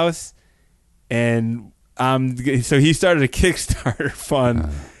this house. And so he started a Kickstarter fund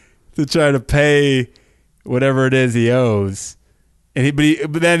to try to pay whatever it is he owes. And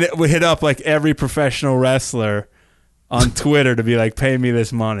but then it would hit up like every professional wrestler on Twitter to be like, pay me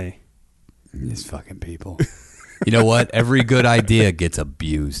this money. These fucking people. You know what? Every good idea gets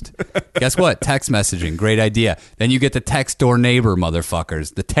abused. Guess what? Text messaging, great idea. Then you get the text door neighbor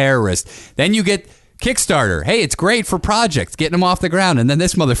motherfuckers, the terrorists. Then you get Kickstarter. Hey, it's great for projects, getting them off the ground. And then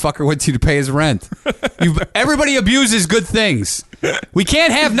this motherfucker went to pay his rent. Everybody abuses good things. We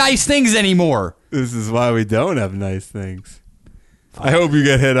can't have nice things anymore. This is why we don't have nice things. I hope you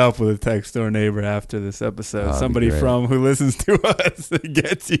get hit up with a text door neighbor after this episode. Somebody from who listens to us that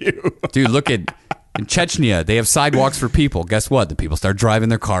gets you. Dude, look at in Chechnya. They have sidewalks for people. Guess what? The people start driving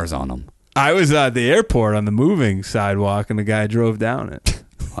their cars on them. I was at the airport on the moving sidewalk, and the guy drove down it.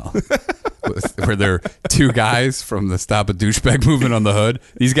 Well, were there two guys from the Stop a Douchebag movement on the hood?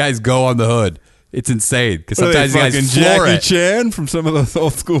 These guys go on the hood. It's insane because sometimes these guys floor Jackie it. Chan from some of those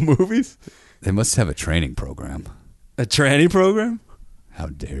old school movies. They must have a training program. A tranny program? How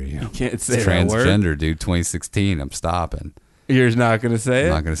dare you? You can't say it's that word. Transgender, dude. 2016. I'm stopping. You're not going to say I'm it?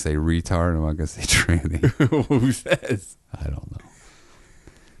 not going to say retard. I'm not going to say tranny. Who says? I don't know.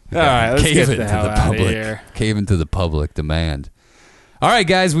 All right, let's Cave get the hell out of here. Cave into the public demand. All right,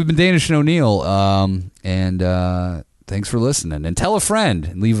 guys, we've been Danish and O'Neill, and thanks for listening. And tell a friend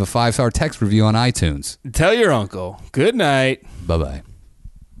and leave a 5-star text review on iTunes. Tell your uncle. Good night. Bye-bye.